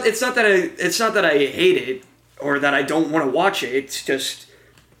 And it's not that I hate it or that I don't want to watch it. It's just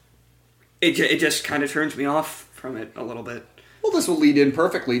it just kind of turns me off from it a little bit. Well, this will lead in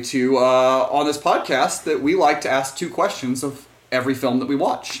perfectly to, on this podcast, that we like to ask 2 questions of every film that we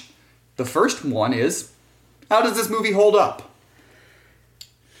watch. The first one is, how does this movie hold up?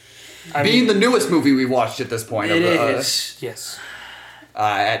 Being the newest movie we've watched at this point. It is. Yes.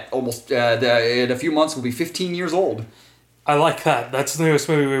 At almost, in a few months, will be 15 years old. I like that. That's the newest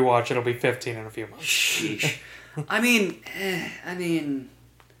movie we watch. It'll be 15 in a few months. Sheesh. I mean,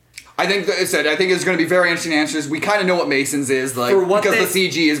 I think it's going to be very interesting answers. We kind of know what Mason's is, like, because the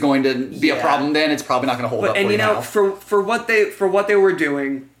CG is going to be a problem. Then it's probably not going to hold up. And for you know, now. for what they were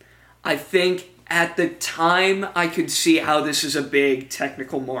doing, I think at the time I could see how this is a big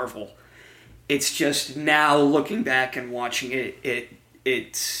technical marvel. It's just now looking back and watching it,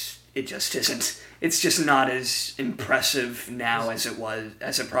 it just isn't. It's just not as impressive now as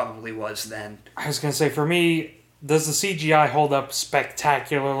it probably was then. I was going to say, for me, does the CGI hold up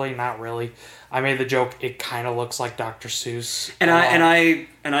spectacularly? Not really. I made the joke, it kind of looks like Dr. Seuss. And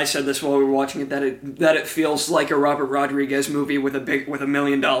I said this while we were watching it, that it feels like a Robert Rodriguez movie with a $1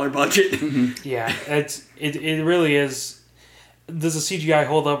 million budget. Mm-hmm. Yeah, it really is. Does the CGI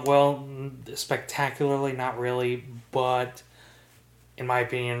hold up well? Spectacularly, not really, but in my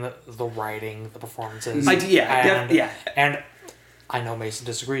opinion, the writing, the performances, and I know Mason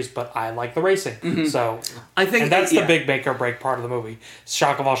disagrees, but I like the racing. Mm-hmm. So I think that's the big make or break part of the movie.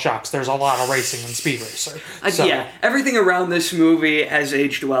 Shock of all shocks, there's a lot of racing in Speed Racer. Everything around this movie has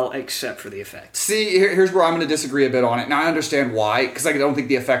aged well except for the effects. See, here's where I'm going to disagree a bit on it, and I understand why, because I don't think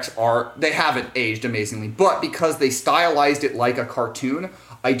the effects they haven't aged amazingly, but because they stylized it like a cartoon,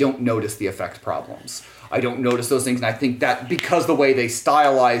 I don't notice the effect problems. I don't notice those things, and I think that because the way they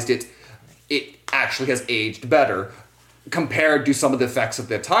stylized it, it actually has aged better compared to some of the effects of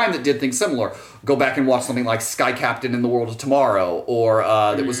the time that did things similar. Go back and watch something like Sky Captain in the World of Tomorrow, or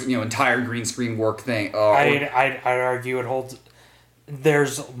that was entire green screen work thing. I'd argue it holds.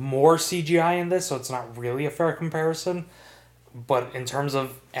 There's more CGI in this, so it's not really a fair comparison. But in terms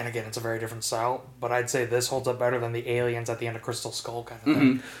of, and again, it's a very different style, but I'd say this holds up better than the aliens at the end of Crystal Skull kind of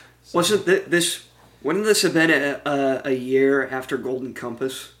thing. So, Wasn't this? Wouldn't this have been a year after Golden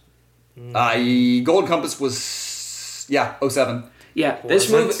Compass? Golden Compass was 07. Yeah, this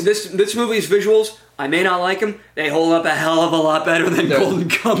movie's visuals, I may not like them. They hold up a hell of a lot better than Golden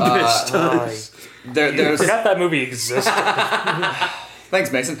Compass does. I forgot that movie existed. Thanks,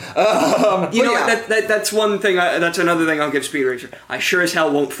 Mason. That's one thing. That's another thing I'll give Speed Racer. I sure as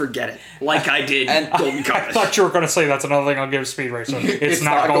hell won't forget it, like I did Golden Compass. I thought you were going to say that's another thing I'll give Speed Racer. It's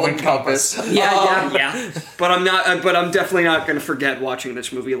not Golden Compass. Yeah. But I'm not. But I'm definitely not going to forget watching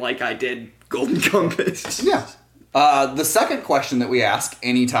this movie like I did Golden Compass. Yeah. The second question that we ask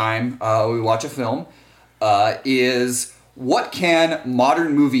anytime we watch a film is, what can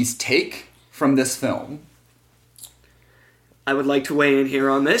modern movies take from this film? I would like to weigh in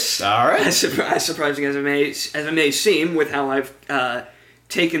here on this. All right. As surprising as it may seem, with how I've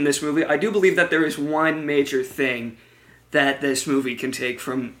taken this movie, I do believe that there is one major thing that this movie can take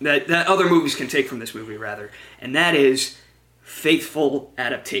from that other movies can take from this movie, rather, and that is faithful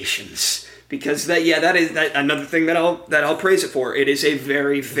adaptations. Because that is another thing that I'll praise it for. It is a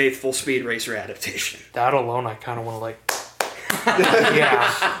very faithful Speed Racer adaptation. That alone, I kind of want to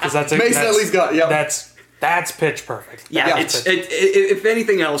because that's Mason at least got That's pitch perfect. If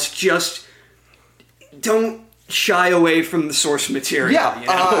anything else, just don't shy away from the source material.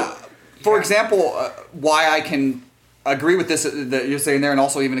 Yeah. For example, why I can agree with this that you're saying there, and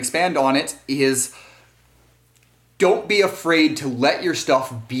also even expand on it, is don't be afraid to let your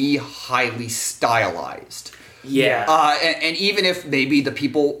stuff be highly stylized. Yeah. And even if maybe the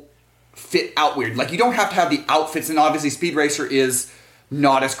people fit out weird, like you don't have to have the outfits, and obviously Speed Racer is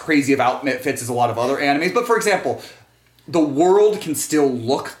not as crazy of outfits as a lot of other animes, but for example, the world can still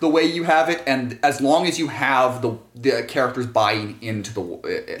look the way you have it, and as long as you have the characters buying into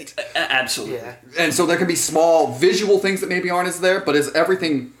it. Absolutely. Yeah. And so there can be small visual things that maybe aren't as there, but as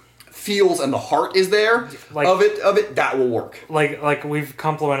everything feels and the heart is there of it, that will work. Like we've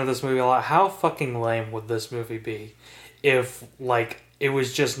complimented this movie a lot. How fucking lame would this movie be if it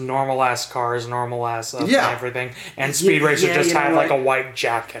was just normal ass cars, normal ass everything, and Speed Racer just had like a white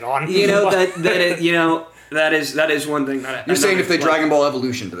jacket on? That is one thing that You're saying if they Dragon Ball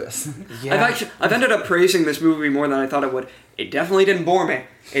Evolution to this. Yeah. I've ended up praising this movie more than I thought it would. It definitely didn't bore me.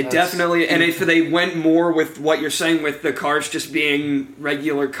 And if they went more with what you're saying with the cars just being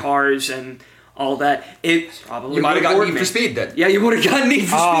regular cars and all that, it probably You might have gotten bored Need me. for Speed then. Yeah, you would have gotten Need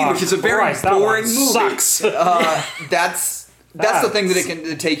for Speed, which is a very Christ, that boring one movie. Sucks. That's the thing that it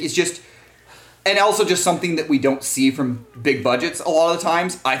can take is just, and also just something that we don't see from big budgets a lot of the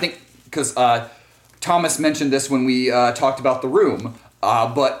times. I think because Thomas mentioned this when we talked about The Room,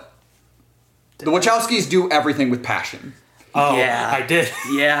 but the Wachowskis do everything with passion. Oh, Yeah. I did.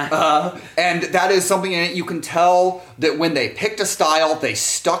 Yeah. And that is something in it you can tell that when they picked a style, they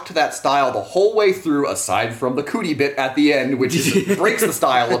stuck to that style the whole way through, aside from the cootie bit at the end, which breaks the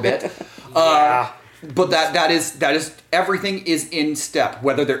style a bit. Yeah. But that is everything is in step.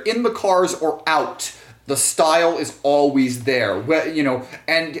 Whether they're in the cars or out, the style is always there.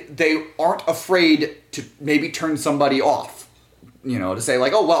 And they aren't afraid to maybe turn somebody off. To say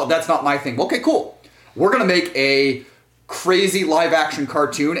like, oh well, that's not my thing. Okay, cool. We're gonna make a crazy live action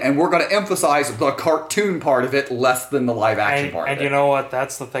cartoon, and we're going to emphasize the cartoon part of it less than the live action part of it. And you know what?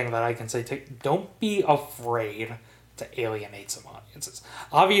 That's the thing that I can say. Don't be afraid to alienate some audiences.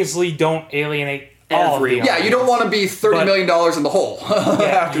 Obviously, don't alienate all of the Everyone. Yeah, you don't want to be $30 million in the hole.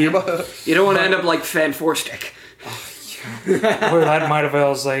 You don't want to end up like Fan Four Stick. Where that might have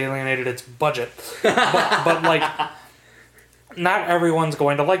also alienated its budget. But like, not everyone's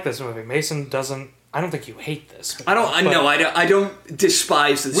going to like this movie. Mason doesn't. I don't think you hate this. I don't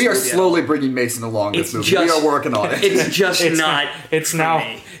despise this. We are movie at all. slowly bringing Mason along this movie. We are working on it. It's just not. It's for now.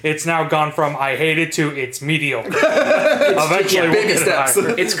 me. It's now gone from I hate it to it's mediocre. Eventually, we'll baby get steps.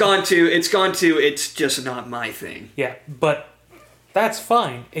 higher. It's gone to. It's just not my thing. Yeah, but that's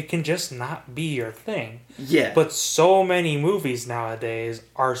fine. It can just not be your thing. Yeah. But so many movies nowadays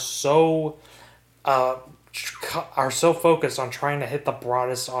are so focused on trying to hit the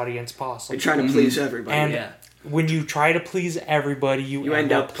broadest audience possible. They're trying to please everybody. And yeah. when you try to please everybody, you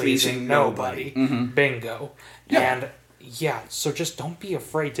end up pleasing nobody. Bingo. Yeah. And yeah, so just don't be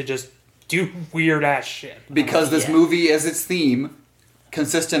afraid to just do weird ass shit. Because this movie, as its theme,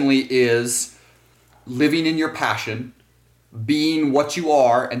 consistently is living in your passion, being what you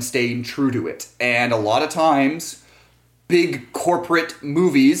are, and staying true to it. And a lot of times, big corporate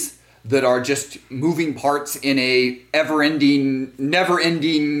movies that are just moving parts in a ever-ending,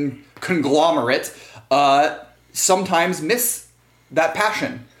 never-ending conglomerate sometimes miss that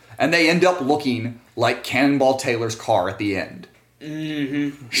passion. And they end up looking like Cannonball Taylor's car at the end.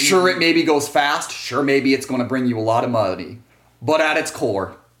 Mm-hmm. Sure, it maybe goes fast. Sure, maybe it's going to bring you a lot of money. But at its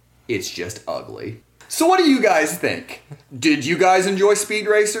core, it's just ugly. So what do you guys think? Did you guys enjoy Speed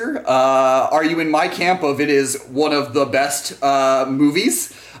Racer? Are you in my camp of it is one of the best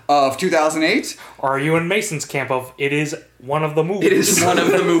movies of 2008? Or are you in Mason's camp of it is one of the movies? It is one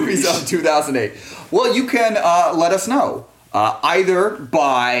of the movies of 2008. Well, you can let us know either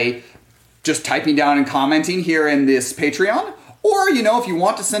by just typing down and commenting here in this Patreon, or, if you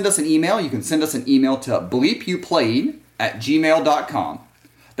want to send us an email, you can send us an email to bleepyouplaying@gmail.com.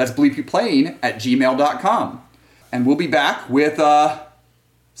 That's bleepyouplaying@gmail.com. And we'll be back with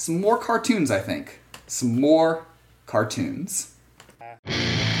some more cartoons, I think. Some more cartoons.